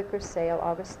another wicker sale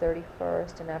August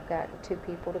 31st, and I've gotten 2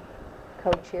 people to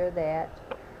co-chair that.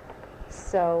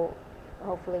 So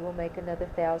hopefully we'll make another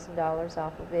 $1,000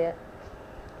 off of it.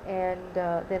 And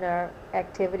then our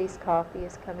activities coffee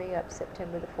is coming up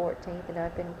September the 14th, and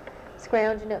I've been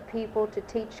scrounging up people to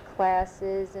teach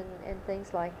classes and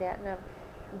things like that. And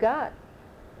I've got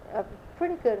a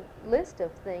pretty good list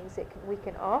of things that we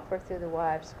can offer through the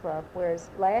Wives Club, whereas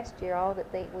last year all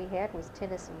that we had was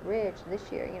tennis and bridge.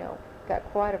 This year, got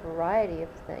quite a variety of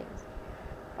things.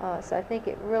 So I think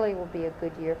it really will be a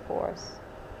good year for us.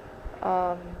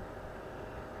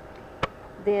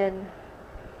 Then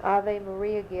Ave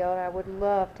Maria Guild, I would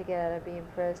love to get out of being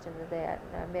president of that.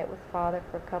 And I met with Father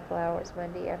for a couple hours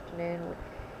Monday afternoon. We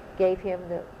gave him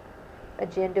the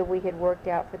agenda we had worked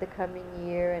out for the coming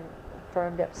year and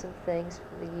firmed up some things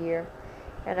for the year.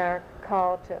 And our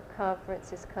call to conference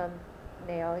has come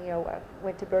now. I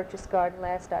went to Birch's Garden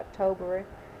last October.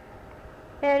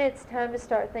 And it's time to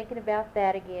start thinking about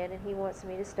that again, and he wants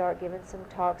me to start giving some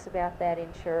talks about that in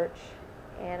church.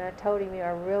 And I told him, I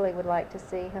really would like to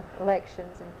see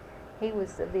elections, and he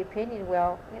was of the opinion,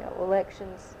 well,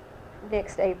 elections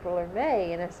next April or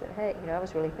May. And I said, hey, I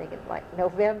was really thinking like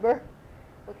November.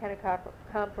 We kind of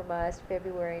compromised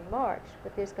February and March,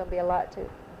 but there's going to be a lot to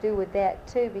do with that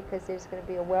too, because there's going to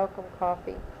be a welcome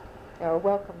coffee or a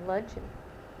welcome luncheon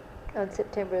on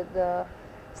September the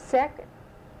 2nd.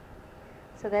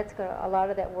 So that's a lot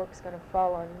of that work's going to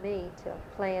fall on me to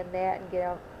plan that and get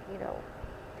out,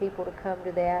 people to come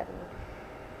to that.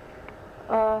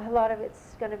 And a lot of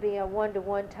it's going to be a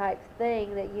one-to-one type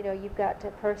thing that, you've got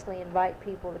to personally invite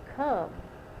people to come.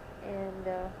 And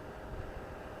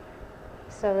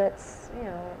so that's,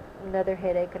 another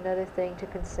headache, another thing to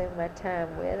consume my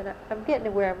time with. And I'm getting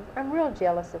to where I'm real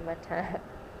jealous of my time.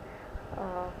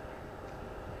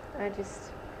 And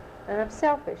I'm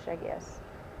selfish, I guess,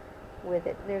 with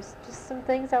it. There's just some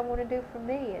things I want to do for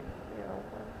me, and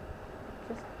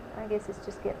I guess it's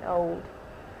just getting old,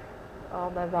 all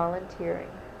my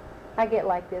volunteering. I get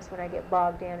like this when I get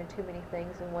bogged down in too many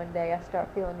things in one day. I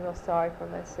start feeling real sorry for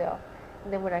myself,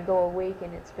 and then when I go a week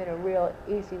and it's been a real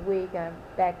easy week, I'm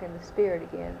back in the spirit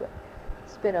again. But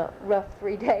it's been a rough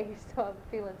 3 days, so I'm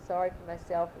feeling sorry for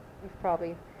myself. You've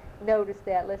probably noticed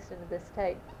that listening to this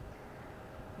tape.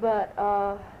 But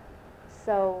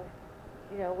so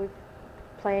we're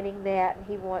planning that, and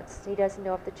he doesn't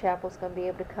know if the chapel's going to be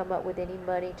able to come up with any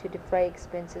money to defray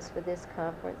expenses for this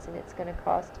conference, and it's going to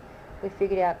cost, we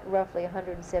figured out, roughly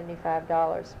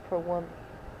 $175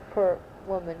 per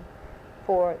woman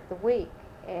for the week.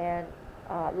 And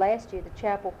last year the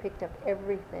chapel picked up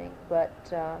everything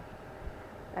but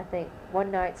I think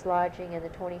one night's lodging and the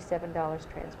 $27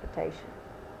 transportation.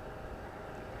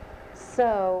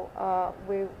 So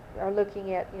we are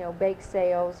looking at, bake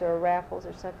sales or raffles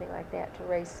or something like that to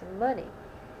raise some money.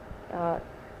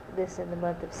 This in the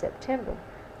month of September.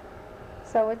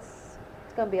 So it's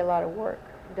going to be a lot of work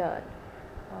done,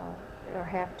 or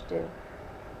have to do.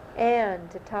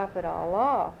 And to top it all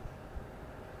off,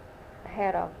 I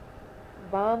had a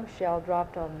bombshell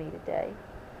dropped on me today.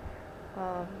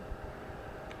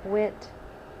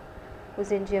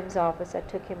 Was in Jim's office. I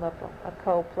took him up a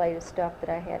cold plate of stuff that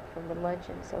I had from the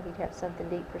luncheon, so he'd have something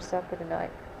to eat for supper tonight.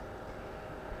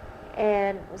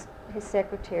 And his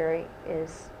secretary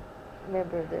is a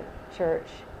member of the church,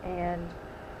 and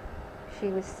she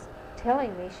was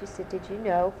telling me, she said, did you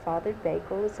know Father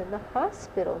Bakel is in the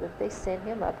hospital, that they sent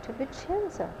him up to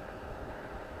Vicenza?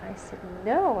 I said,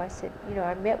 no. I said,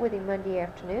 I met with him Monday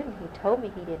afternoon, and he told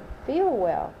me he didn't feel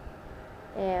well.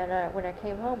 And when I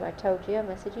came home, I told Jim,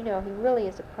 I said, he really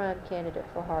is a prime candidate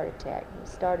for a heart attack. He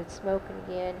started smoking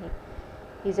again.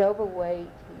 He's overweight.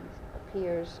 He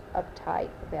appears uptight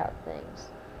about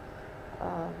things.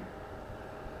 In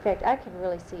fact, I can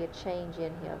really see a change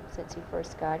in him since he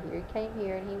first got here. He came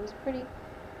here and he was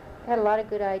had a lot of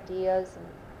good ideas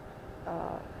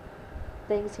and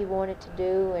things he wanted to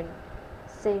do, and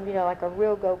seemed, like a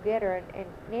real go-getter. And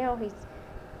now he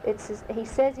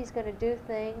says he's going to do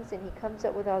things, and he comes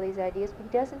up with all these ideas, but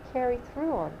he doesn't carry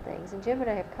through on things. And Jim and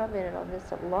I have commented on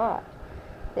this a lot,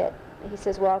 that he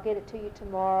says, well, I'll get it to you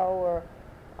tomorrow, or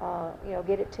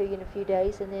get it to you in a few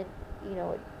days, and then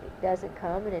it doesn't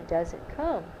come, and it doesn't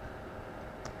come.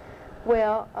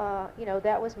 Well,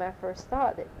 that was my first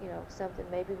thought, that something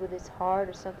maybe with his heart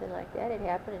or something like that had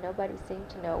happened, and nobody seemed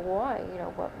to know why,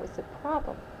 what was the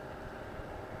problem.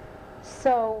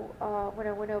 So when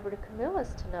I went over to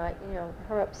Camilla's tonight,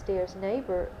 her upstairs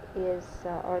neighbor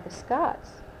are the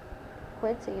Scotts.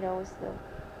 Quincy, is the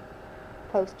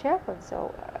post chaplain.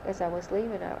 So as I was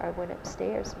leaving, I went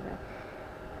upstairs and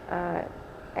I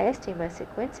asked him, I said,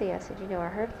 Quincy, I said, I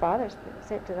heard Father's been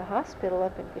sent to the hospital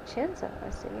up in Vicenza. I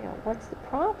said, what's the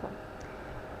problem?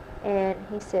 And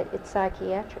he said, it's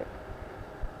psychiatric.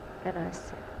 And I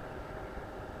said,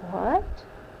 what?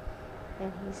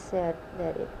 And he said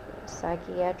that it was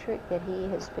psychiatric, that he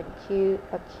has been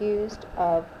accused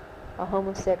of a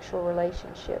homosexual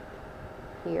relationship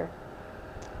here.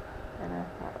 And I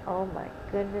thought, oh my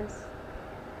goodness.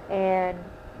 And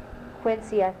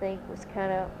Quincy, I think, was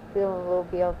kind of feeling a little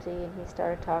guilty, and he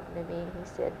started talking to me, and he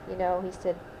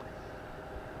said,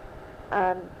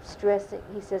 I'm stressing.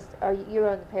 He says, you're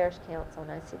on the parish council?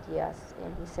 And I said, yes.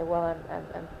 And he said, well,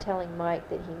 I'm telling Mike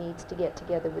that he needs to get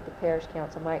together with the parish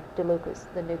council. Mike DeLuca's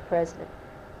the new president.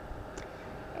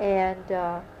 And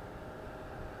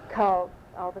called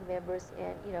all the members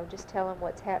and, just tell them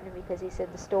what's happening, because he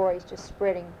said the story's just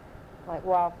spreading like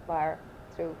wildfire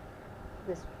through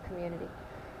this community.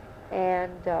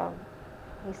 And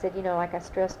he said, like I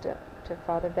stressed to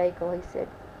Father Bakel, he said,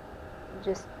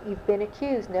 just, you've been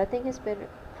accused. Nothing has been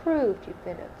proved. You've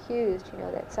been accused.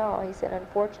 That's all. He said,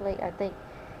 unfortunately, I think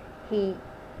he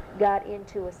got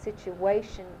into a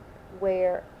situation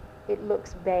where it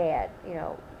looks bad.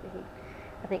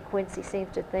 I think Quincy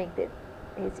seems to think that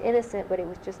he's innocent, but it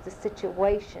was just the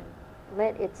situation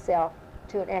lent itself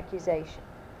to an accusation.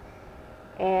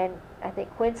 And I think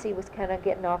Quincy was kind of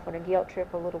getting off on a guilt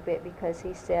trip a little bit, because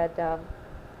he said,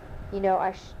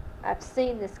 I've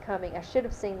seen this coming. I should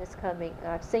have seen this coming.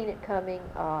 I've seen it coming.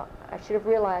 I should have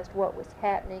realized what was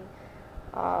happening.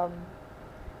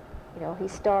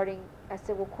 He's starting. I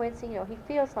said, well, Quincy, he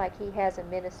feels like he has a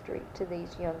ministry to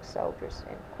these young soldiers.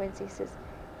 And Quincy says,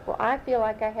 well, I feel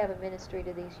like I have a ministry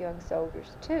to these young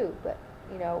soldiers too, but,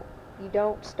 you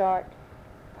don't start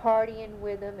partying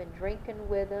with them and drinking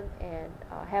with them and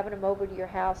having them over to your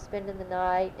house, spending the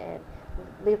night, and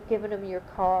giving them your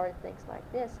car and things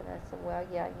like this. And I said, well,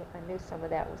 yeah, I knew some of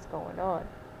that was going on.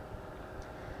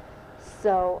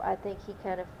 So I think he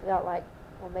kind of felt like,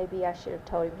 well, maybe I should have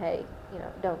told him, hey,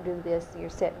 don't do this. You're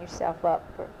setting yourself up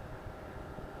for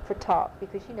talk,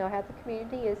 because you know how the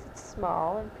community is. It's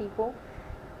small, and people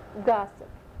gossip,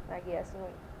 I guess.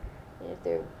 If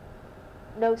there are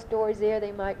no stories there,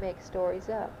 they might make stories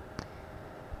up.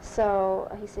 So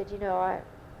he said,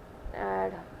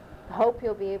 I hope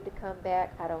he'll be able to come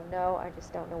back. I don't know. I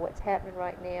just don't know what's happening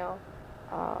right now.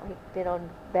 He's been on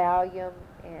Valium,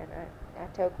 and I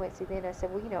told Quincy then, I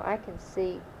said, well, I can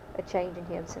see a change in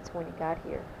him since when he got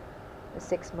here, the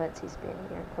 6 months he's been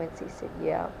here. And Quincy said,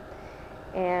 yeah.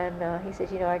 And he said,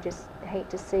 I just hate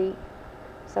to see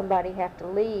somebody have to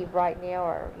leave right now,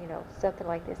 or, something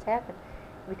like this happen.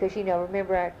 Because,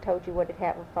 remember I told you what had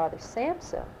happened with Father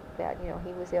Samson, about,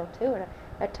 he was ill too. And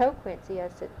I told Quincy, I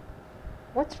said,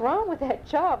 what's wrong with that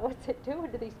job? What's it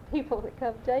doing to these people that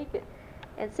come take it?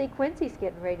 And see, Quincy's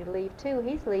getting ready to leave too.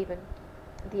 He's leaving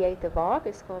the 8th of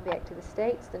August, going back to the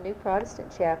States. The new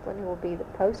Protestant chaplain, who will be the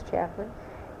post chaplain,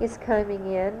 is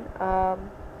coming in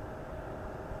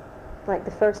like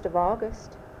the 1st of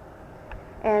August.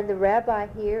 And the rabbi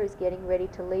here is getting ready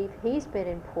to leave. He's been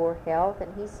in poor health,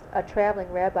 and he's a traveling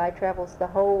rabbi, travels the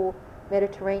whole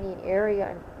Mediterranean area,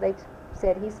 and they've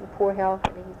said he's in poor health,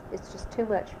 and it's just too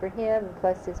much for him. And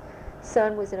plus his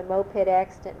son was in a moped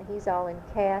accident, and he's all in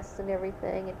casts and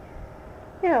everything. And,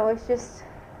 it's just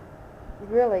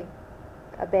really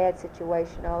a bad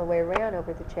situation all the way around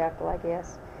over the chapel, I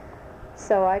guess.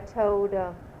 So I told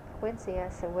Quincy, I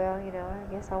said, well,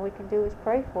 I guess all we can do is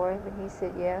pray for him. And he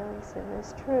said, yeah. He said,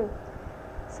 that's true.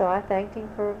 So I thanked him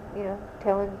for,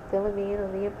 filling me in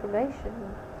on the information,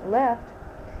 and left.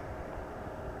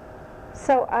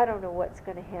 So I don't know what's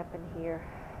going to happen here.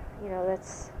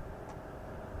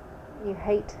 You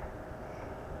hate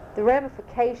the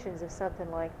ramifications of something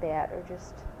like that, or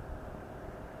just,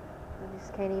 you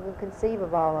just can't even conceive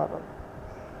of all of them.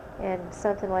 And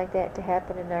something like that to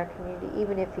happen in our community,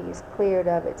 even if he is cleared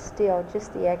of it, still,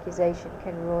 just the accusation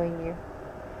can ruin you.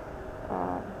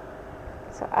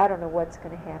 So I don't know what's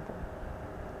going to happen.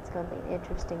 It's going to be an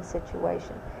interesting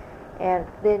situation. And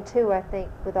then, too, I think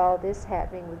with all this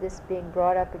happening, with this being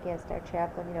brought up against our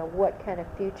chaplain, what kind of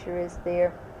future is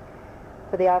there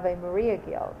for the Ave Maria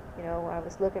Guild? I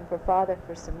was looking for Father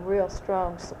for some real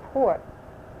strong support.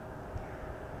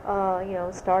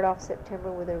 Start off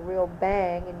September with a real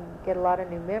bang and get a lot of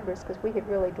new members, because we had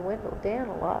really dwindled down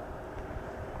a lot.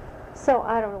 So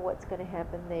I don't know what's going to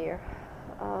happen there.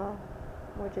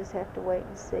 We'll just have to wait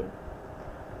and see.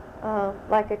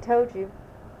 Like I told you,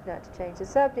 not to change the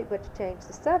subject, but to change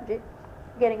the subject,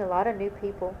 getting a lot of new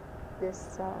people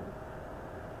this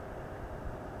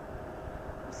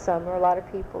summer. A lot of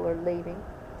people are leaving.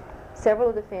 Several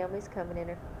of the families coming in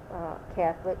are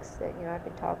Catholics that, I've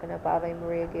been talking up Ave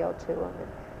Maria Guild to them.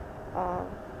 And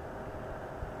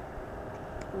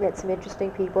met some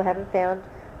interesting people. Haven't found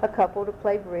a couple to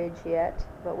play bridge yet,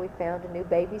 but we found a new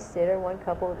babysitter. One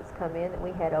couple that's come in that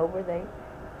we had over, they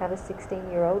have a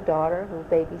 16-year-old daughter who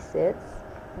babysits.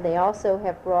 And they also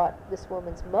have brought this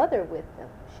woman's mother with them.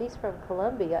 She's from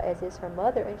Colombia, as is her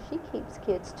mother, and she keeps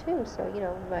kids too. So, you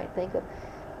might think of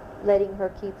letting her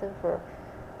keep them for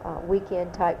a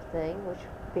weekend type thing, which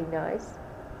would be nice.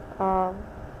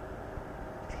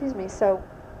 So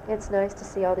it's nice to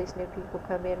see all these new people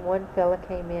come in. One fella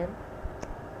came in,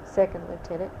 second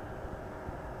lieutenant,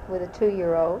 with a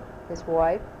 2-year-old, his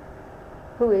wife,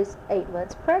 who is 8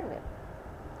 months pregnant.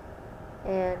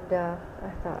 And I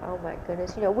thought, oh my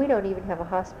goodness, we don't even have a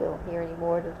hospital here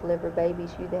anymore to deliver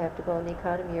babies. You either have to go on the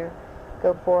economy or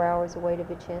go 4 hours away to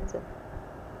Vicenza.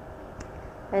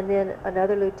 And then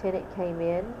another lieutenant came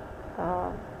in.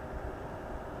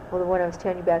 The one I was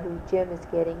telling you about, who Jim is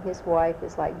getting, his wife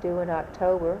is like due in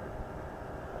October.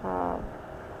 Um,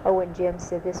 and Jim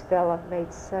said this fella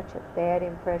made such a bad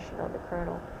impression on the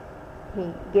colonel.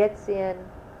 He gets in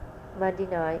Monday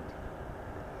night.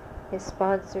 His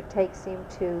sponsor takes him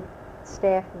to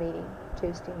staff meeting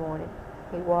Tuesday morning.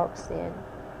 He walks in.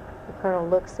 The colonel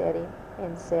looks at him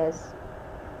and says,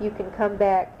 "You can come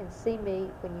back and see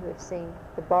me when you have seen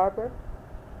the barber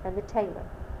and the tailor."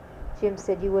 Jim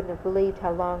said you wouldn't have believed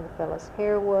how long the fellow's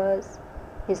hair was.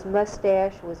 His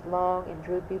mustache was long and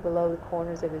droopy below the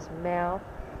corners of his mouth.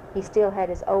 He still had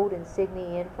his old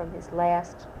insignia in from his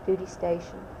last duty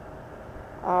station.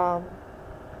 And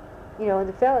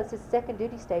the fellow's his second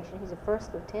duty station. He's a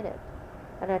first lieutenant.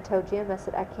 And I told Jim, I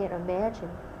said, I can't imagine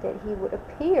that he would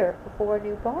appear before a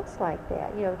new boss like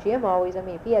that. Jim always,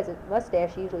 if he has a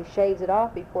mustache, he usually shaves it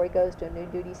off before he goes to a new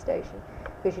duty station,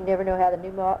 because you never know how the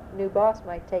new boss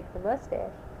might take the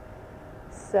mustache.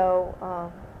 So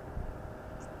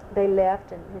they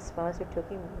left, and his sponsor took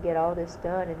him to get all this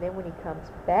done. And then when he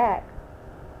comes back,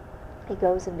 he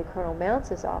goes into Colonel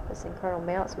Mounts' office, and Colonel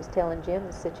Mounts was telling Jim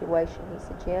the situation. He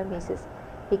said, Jim, he says,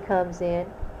 he comes in,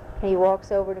 and he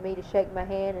walks over to me to shake my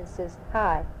hand and says,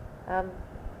 "Hi, I'm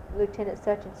Lieutenant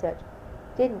such and such."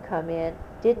 Didn't come in,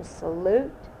 didn't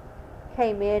salute,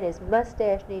 came in, his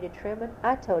mustache needed trimming.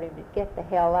 I told him to get the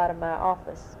hell out of my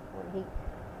office. When he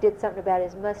did something about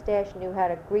his mustache, knew how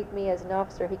to greet me as an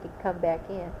officer, he could come back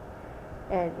in.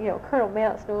 And, Colonel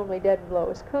Mounts normally doesn't blow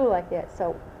his cool like that.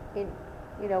 So,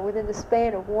 within the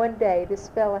span of one day, this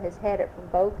fella has had it from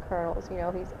both colonels.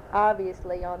 He's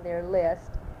obviously on their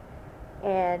list.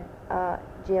 And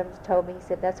Jim told me, he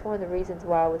said, that's one of the reasons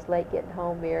why I was late getting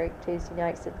home, Mary, Tuesday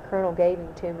night. He said, the colonel gave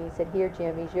him to me. He said, "Here,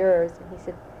 Jim, he's yours." And he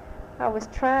said, I was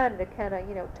trying to kind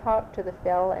of, talk to the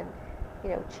fella and,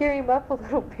 cheer him up a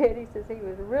little bit. He says he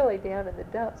was really down in the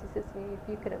dumps. He says, if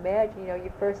you can imagine,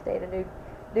 your first day at a new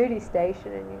duty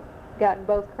station and you've gotten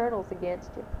both colonels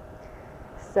against you.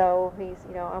 So he's,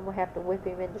 I'm going to have to whip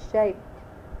him into shape.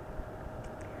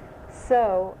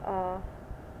 So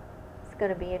it's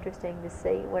going to be interesting to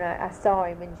see. When I saw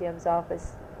him in Jim's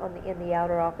office, in the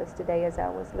outer office today as I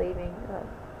was leaving,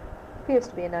 appears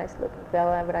to be a nice looking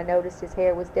fellow, but I noticed his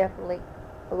hair was definitely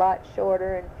a lot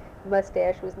shorter and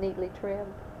mustache was neatly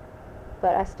trimmed.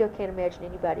 But I still can't imagine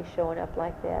anybody showing up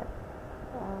like that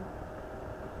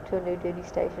to a new duty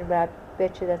station. But I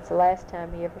bet you that's the last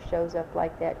time he ever shows up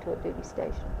like that to a duty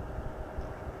station.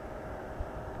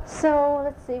 So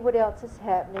let's see what else is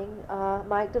happening.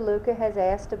 Mike DeLuca has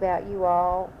asked about you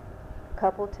all a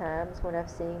couple times when I've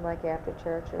seen him, like after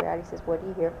church or out. He says, "What do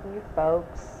you hear from your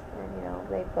folks?" And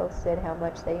they both said how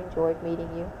much they enjoyed meeting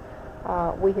you.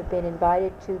 We have been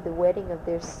invited to the wedding of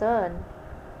their son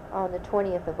on the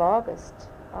 20th of August.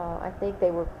 I think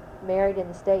they were married in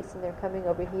the States and they're coming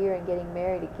over here and getting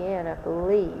married again, I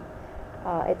believe.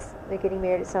 They're getting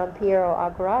married at San Piero al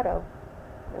Grotto.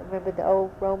 Remember the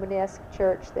old Romanesque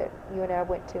church that you and I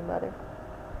went to, Mother?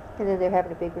 And then they're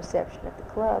having a big reception at the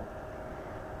club.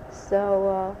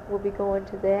 So we'll be going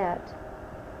to that.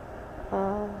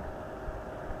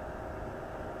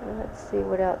 Let's see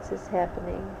what else is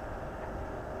happening.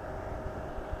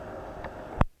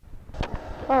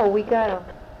 Oh, we got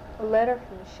a letter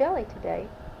from Shelley today.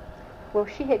 Well,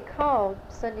 she had called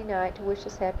Sunday night to wish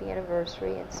us happy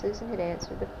anniversary, and Susan had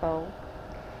answered the phone.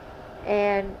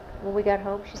 And when we got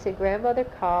home, she said, "Grandmother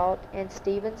called, and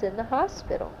Stephen's in the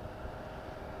hospital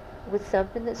with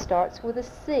something that starts with a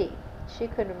C." She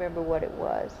couldn't remember what it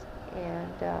was.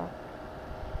 And,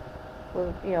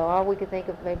 all we could think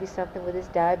of maybe something with his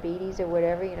diabetes or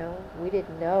whatever, we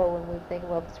didn't know. And we were thinking,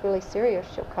 well, if it's really serious,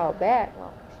 she'll call back.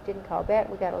 Well, she didn't call back.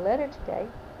 We got a letter today.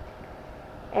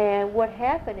 And what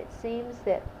happened, it seems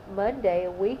that Monday,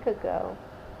 a week ago,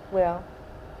 what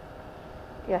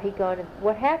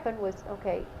happened was,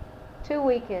 2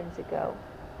 weekends ago,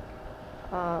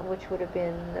 which would have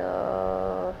been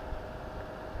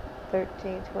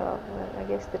 13, 12, I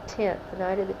guess the 10th, the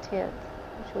night of the 10th,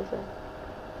 which was a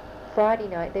Friday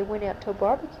night, they went out to a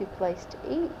barbecue place to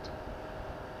eat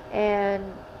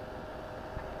and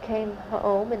came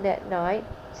home, and that night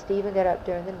Stephen got up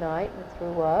during the night and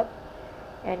threw up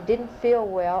and didn't feel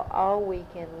well all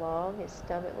weekend long. His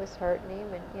stomach was hurting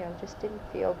him and just didn't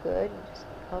feel good and just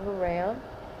hung around.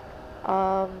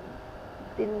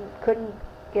 Couldn't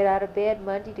get out of bed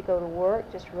Monday to go to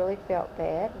work, just really felt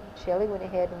bad. And Shelley went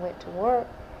ahead and went to work.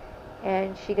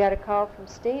 And she got a call from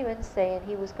Stephen saying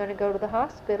he was going to go to the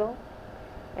hospital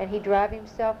and he'd drive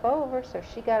himself over. So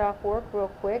she got off work real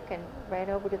quick and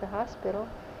ran over to the hospital.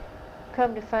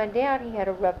 Come to find out, he had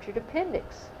a ruptured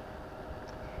appendix.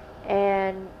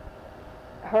 And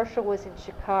Herschel was in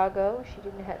Chicago.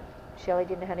 Shelley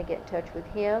didn't know how to get in touch with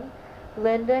him.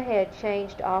 Linda had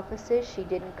changed offices. She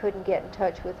couldn't get in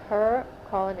touch with her,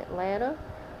 calling Atlanta.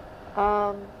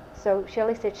 So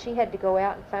Shelley said she had to go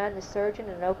out and find the surgeon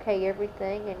and okay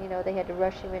everything, and they had to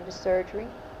rush him into surgery.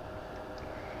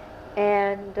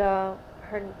 And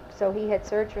so he had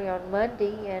surgery on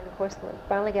Monday, and of course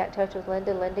finally got in touch with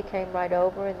Linda. Linda came right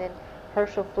over, and then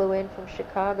Herschel flew in from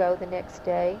Chicago the next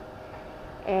day.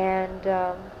 And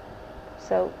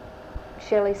so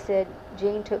Shelley said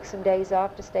Gene took some days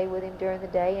off to stay with him during the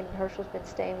day, and Herschel's been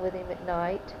staying with him at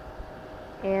night.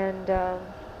 And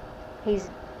he's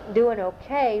doing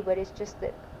okay, but it's just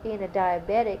that being a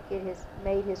diabetic, it has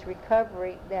made his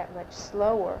recovery that much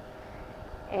slower.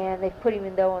 And they've put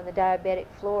him, though, on the diabetic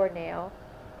floor now.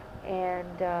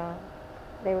 And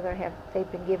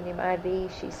they've been giving him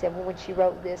IVs. She said, well, when she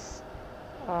wrote this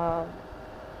a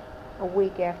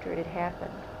week after it had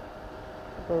happened,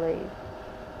 I believe.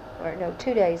 Or no,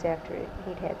 2 days after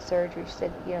he'd had surgery. She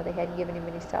said, they hadn't given him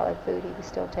any solid food. He was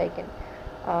still taking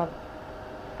IVs,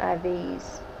 I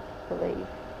believe.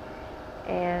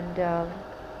 And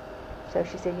so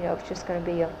she said, it's just going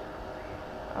to be a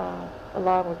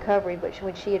long recovery. But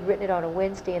when she had written it on a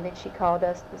Wednesday, and then she called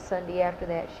us the Sunday after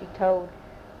that, she told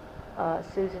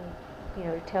Susan,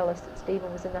 to tell us that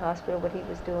Stephen was in the hospital, but he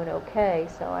was doing okay.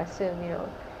 So I assume,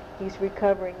 he's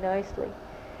recovering nicely.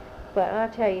 But I'll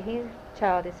tell you, his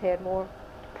child has had more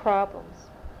problems.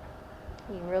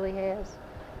 He really has.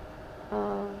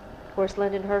 Of course,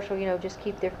 Linda and Herschel, just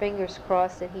keep their fingers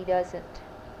crossed that he doesn't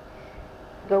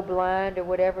go blind or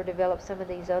whatever, develop some of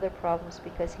these other problems,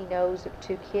 because he knows of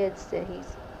 2 kids that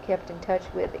he's kept in touch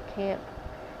with at camp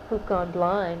who've gone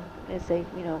blind as they,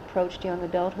 approached young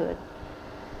adulthood.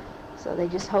 So they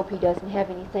just hope he doesn't have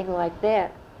anything like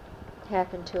that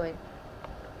happen to him.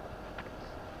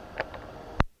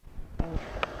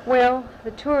 Well,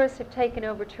 the tourists have taken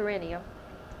over Terrenia.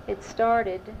 It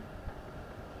started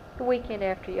the weekend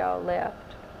after y'all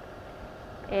left,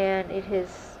 and it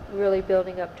is really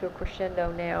building up to a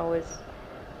crescendo now as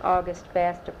August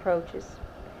fast approaches.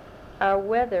 Our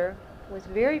weather was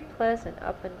very pleasant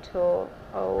up until,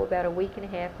 about a week and a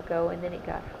half ago, and then it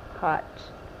got hot.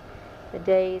 The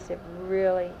days have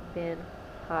really been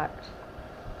hot.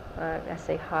 I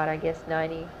say hot, I guess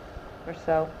 90 or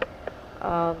so.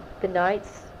 The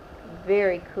nights,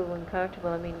 very cool and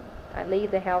comfortable. I mean, I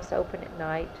leave the house open at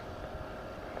night.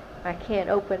 I can't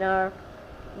open our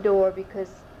door because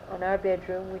on our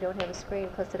bedroom we don't have a screen,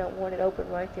 plus I don't want it open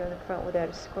right there in the front without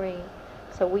a screen.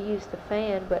 So we use the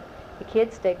fan, but the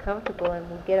kids stay comfortable, and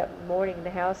we get up in the morning and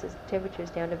the house's temperature is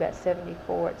down to about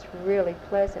 74. It's really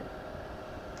pleasant.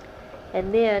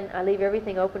 And then I leave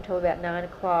everything open till about 9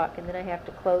 o'clock, and then I have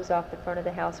to close off the front of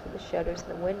the house with the shutters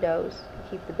and the windows and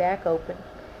keep the back open.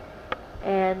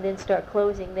 And then start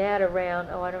closing that around,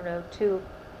 2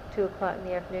 o'clock in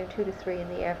the afternoon, 2 to 3 in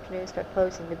the afternoon, start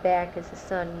closing the back as the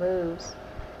sun moves.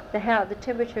 The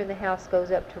temperature in the house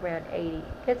goes up to around 80.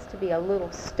 It gets to be a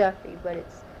little stuffy, but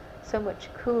it's so much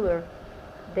cooler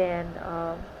than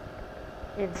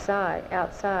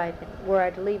outside. And were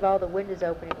I to leave all the windows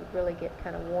open, it would really get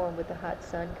kind of warm with the hot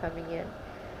sun coming in.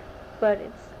 But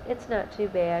it's not too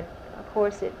bad. Of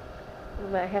course,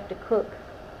 when I have to cook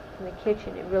in the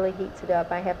kitchen, it really heats it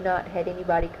up. I have not had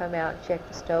anybody come out and check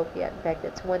the stove yet. In fact,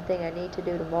 that's one thing I need to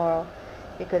do tomorrow,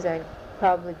 because I'll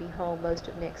probably be home most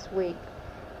of next week,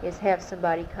 is have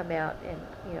somebody come out and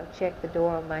check the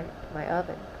door on my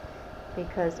oven,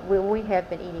 because we have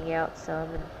been eating out some,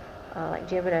 and like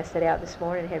Jim and I sat out this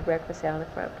morning and had breakfast out on the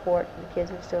front porch, and the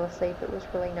kids were still asleep. It was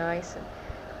really nice, and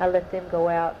I let them go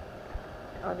out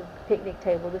on the picnic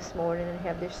table this morning and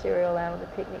have their cereal out on the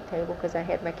picnic table, because I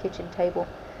had my kitchen table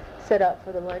set up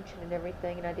for the luncheon and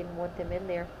everything, and I didn't want them in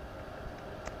there.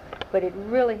 But it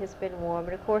really has been warm.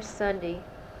 And of course Sunday,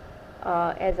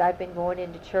 as I've been going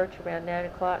into church around 9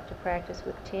 o'clock to practice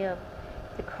with Tim,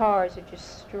 the cars are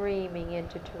just streaming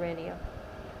into Terrenia.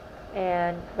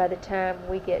 And by the time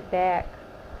we get back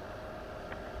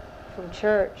from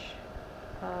church,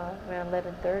 around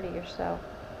 11:30 or so,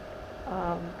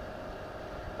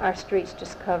 our street's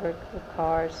just covered with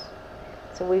cars.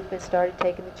 So we've started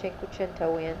taking the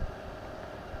Cinquecento in.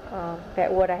 In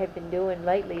fact, what I have been doing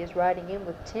lately is riding in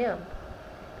with Tim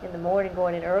in the morning,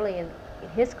 going in early in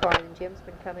his car, and Jim's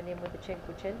been coming in with the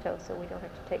Cinquecento, so we don't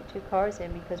have to take 2 cars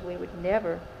in, because we would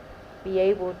never be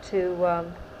able to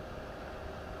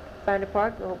find a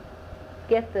park,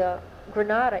 get the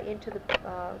Granada into the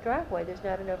driveway. There's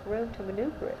not enough room to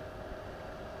maneuver it.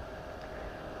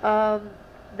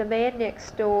 The man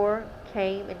next door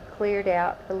came and cleared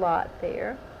out the lot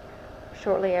there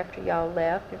shortly after y'all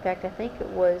left. In fact, I think it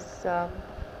was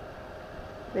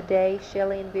the day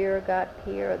Shelley and Vera got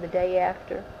here, or the day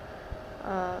after.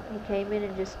 He came in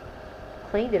and just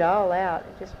cleaned it all out.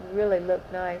 It just really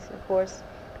looked nice. Of course,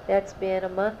 that's been a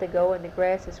month ago and the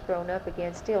grass has grown up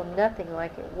again. Still nothing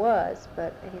like it was,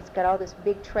 but he's got all this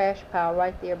big trash pile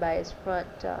right there by his front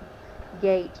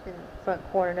gate in the front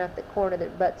corner, not the corner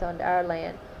that butts onto our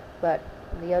land, but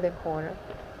the other corner.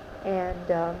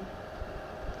 And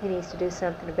he needs to do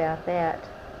something about that.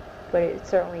 But it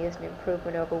certainly is an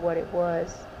improvement over what it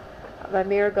was. My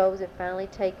marigolds have finally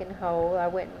taken hold. I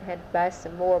went and had to buy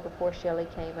some more before Shelley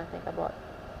came. I think I bought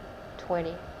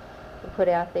 20 and put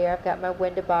out there. I've got my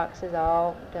window boxes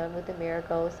all done with the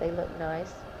marigolds. They look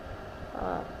nice.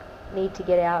 Need to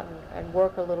get out and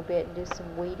work a little bit and do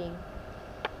some weeding.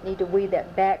 Need to weed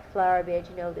that back flower bed,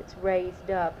 you know, that's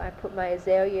raised up. I put my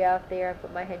azalea out there. I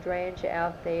put my hydrangea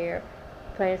out there.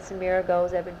 Planted some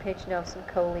marigolds. I've been pinching off some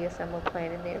coleus I'm going to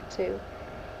plant in there too.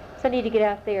 So I need to get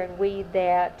out there and weed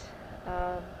that.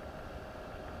 A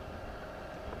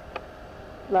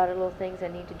lot of little things I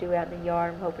need to do out in the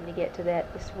yard. I'm hoping to get to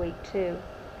that this week too.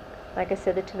 Like I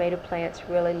said, the tomato plants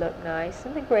really look nice.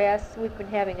 And the grass, we've been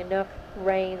having enough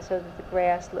rain so that the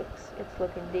grass it's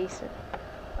looking decent.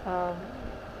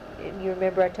 You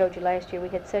remember I told you last year we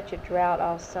had such a drought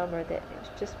all summer that it was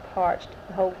just parched.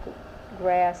 The whole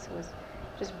grass was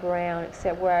just brown,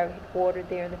 except where I had watered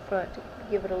there in the front to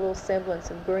give it a little semblance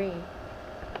of green.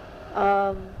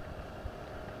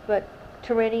 But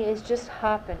Tyrannia is just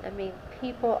hopping. I mean,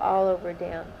 people all over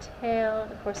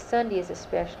downtown. Of course, Sunday is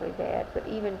especially bad, but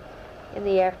even in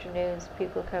the afternoons,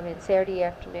 people come in. Saturday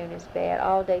afternoon is bad.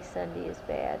 All day Sunday is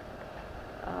bad.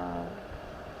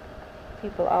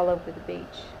 People all over the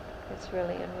beach. It's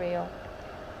really unreal.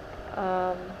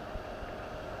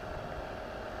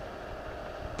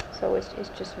 So it's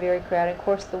just very crowded. Of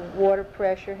course, the water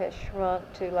pressure has shrunk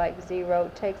to like zero.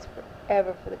 It takes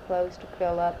forever for the clothes to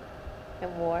fill up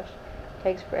and wash. It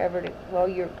takes forever to, well,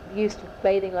 you're used to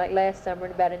bathing like last summer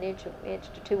in about an inch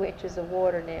to 2 inches of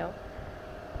water now.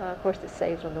 Of course, it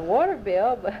saves on the water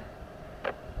bill, but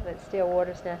still,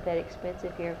 water's not that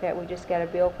expensive here. In fact, we just got a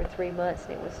bill for 3 months,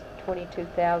 and it was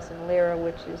 22,000 lira,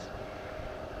 which is,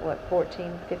 what,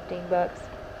 14, 15 bucks?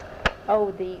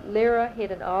 Oh, the lira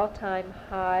hit an all-time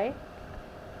high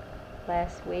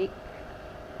last week,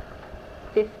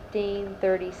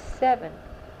 1537.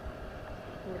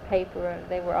 In the paper,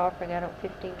 they were offering,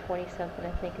 1520 something,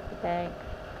 I think, at the bank.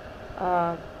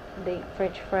 The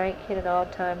French franc hit an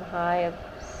all-time high of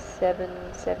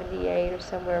 778 or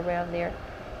somewhere around there.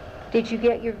 Did you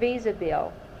get your Visa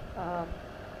bill?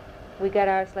 We got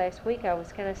ours last week. I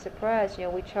was kind of surprised. You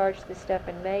know, we charged this stuff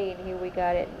in May, and here we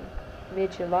got it in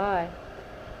mid-July.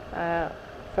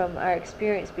 From our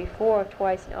experience before,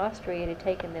 twice in Austria, it had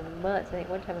taken them months. I think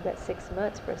one time it got 6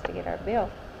 months for us to get our bill.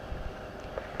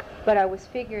 But I was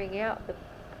figuring out the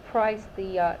price,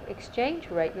 the exchange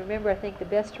rate. Remember, I think the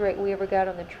best rate we ever got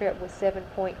on the trip was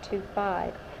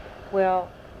 7.25. Well,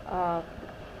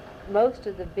 most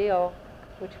of the bill,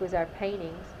 which was our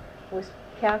paintings, was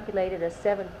calculated a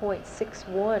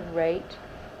 7.61 rate,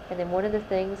 and then one of the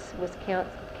things was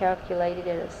calculated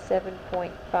at a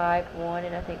 7.51,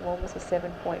 and I think one was a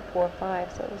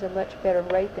 7.45, so it was a much better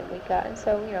rate than we got, and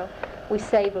so, you know, we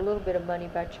saved a little bit of money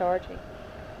by charging.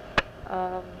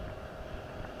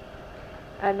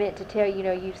 I meant to tell you, you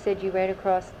know, you said you ran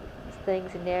across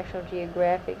things in National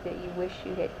Geographic that you wish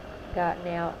you had gotten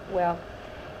out. Well,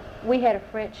 we had a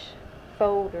French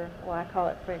folder. Well, I call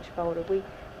it French folder. When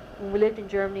we lived in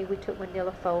Germany, we took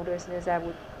manila folders, and as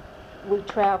we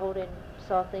traveled and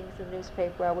saw things in the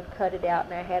newspaper, I would cut it out,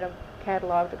 and I had them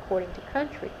cataloged according to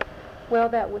country. Well,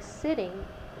 that was sitting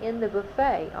in the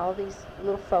buffet, all these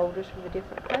little folders from the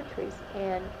different countries,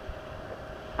 and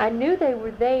I knew they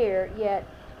were there, yet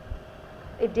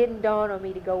it didn't dawn on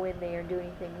me to go in there and do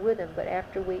anything with them. But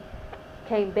after we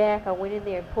came back, I went in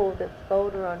there and pulled the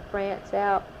folder on France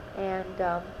out,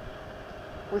 and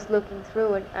was looking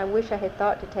through, and I wish I had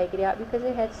thought to take it out because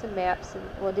it had some maps, and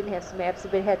well, it didn't have some maps,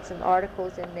 but it had some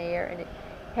articles in there, and it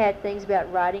had things about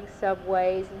riding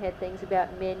subways, and had things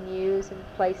about menus and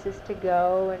places to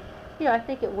go, and you know, I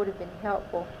think it would have been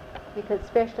helpful because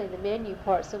especially in the menu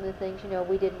part, some of the things, you know,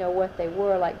 we didn't know what they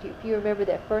were. Like, if you remember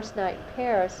that first night in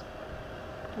Paris,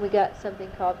 we got something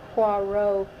called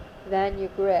poireau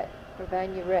vinaigrette, or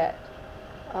vinaigrette,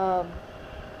 and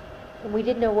we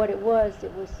didn't know what it was.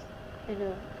 It was, you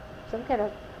know, some kind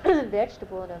of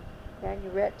vegetable in a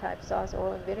vinaigrette type sauce,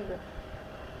 oil and vinegar.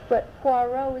 But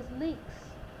poireau is leeks,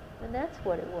 and that's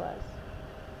what it was.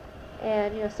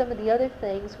 And, you know, some of the other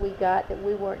things we got that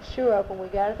we weren't sure of when we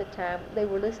got at the time, they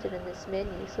were listed in this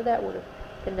menu, so that would have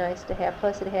been nice to have.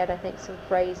 Plus it had, I think, some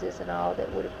phrases and all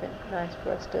that would have been nice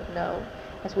for us to have known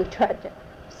as we tried to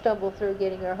stumble through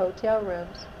getting our hotel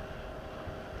rooms.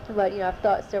 But, I've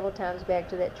thought several times back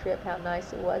to that trip how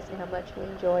nice it was and how much we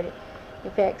enjoyed it.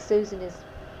 In fact, Susan is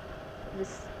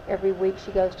every week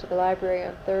she goes to the library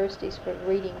on Thursdays for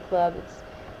reading club.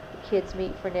 The kids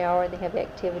meet for an hour and they have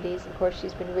activities. Of course,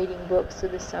 she's been reading books through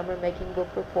the summer, making book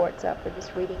reports up for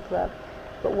this reading club.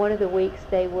 But one of the weeks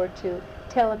they were to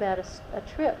tell about a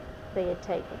trip they had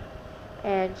taken.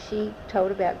 And she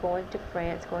told about going to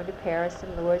France, going to Paris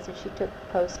and Lourdes, and she took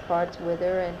postcards with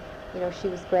her, and she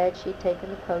was glad she'd taken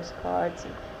the postcards,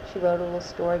 and she wrote a little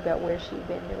story about where she'd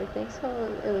been and everything. So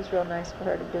it was real nice for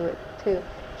her to do it too.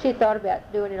 She had thought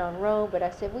about doing it on Rome, but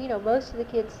I said, well, most of the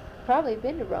kids probably have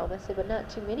been to Rome. I said, but not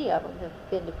too many of them have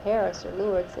been to Paris or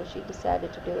Lourdes, so she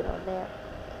decided to do it on that.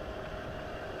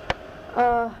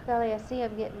 Golly, I see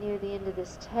I'm getting near the end of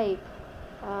this tape.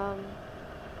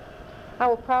 I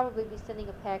will probably be sending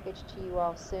a package to you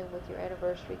all soon with your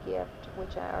anniversary gift,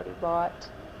 which I already bought,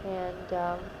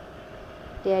 and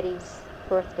Daddy's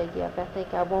birthday gift. I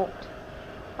think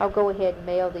I'll go ahead and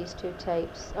mail these 2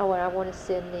 tapes. Oh, and I want to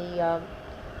send the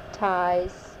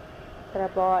ties that I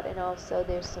bought, and also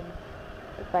there's some,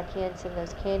 if I can, send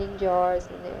those canning jars,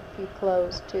 and there are a few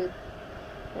clothes too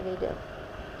I need to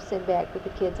send back that the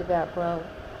kids have outgrown.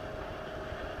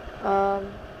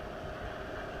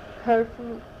 Heard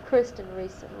from Kristen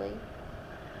recently,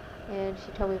 and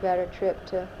she told me about her trip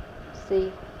to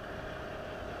see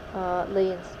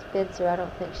Lee and Spencer. I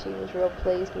don't think she was real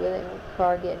pleased with it, with the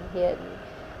car getting hit and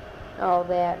all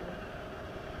that.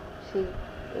 And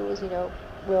it was,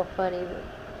 real funny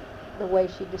the way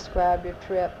she described her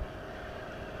trip.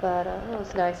 But it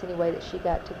was nice anyway that she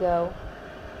got to go.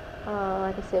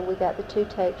 Like I said, we got the 2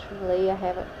 tapes from Lee I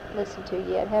haven't listened to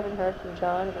yet. Haven't heard from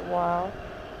John in a while.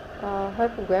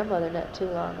 Heard from Grandmother not too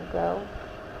long ago.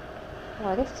 Well,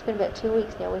 I guess it's been about 2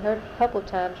 weeks now. We heard a couple of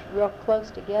times real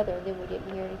close together, and then we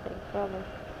didn't hear anything from her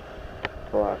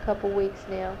for a couple weeks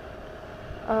now.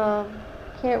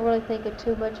 Can't really think of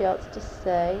too much else to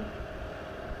say.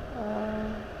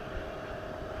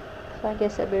 So I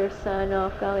guess I better sign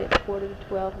off. Golly, it's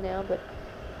 11:45 now, but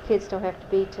kids don't have to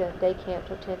be to day camp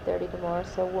till 10:30 tomorrow,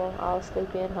 so we'll all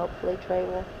sleep in. Hopefully Trey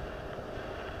will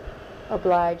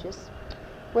oblige us.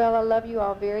 Well, I love you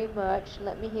all very much.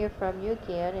 Let me hear from you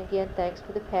again. Again, thanks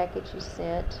for the package you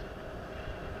sent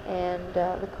and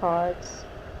the cards.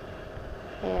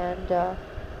 And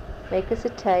make us a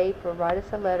tape or write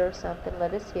us a letter or something.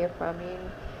 Let us hear from you.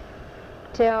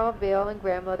 Tell Bill and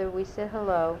Grandmother we said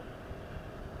hello.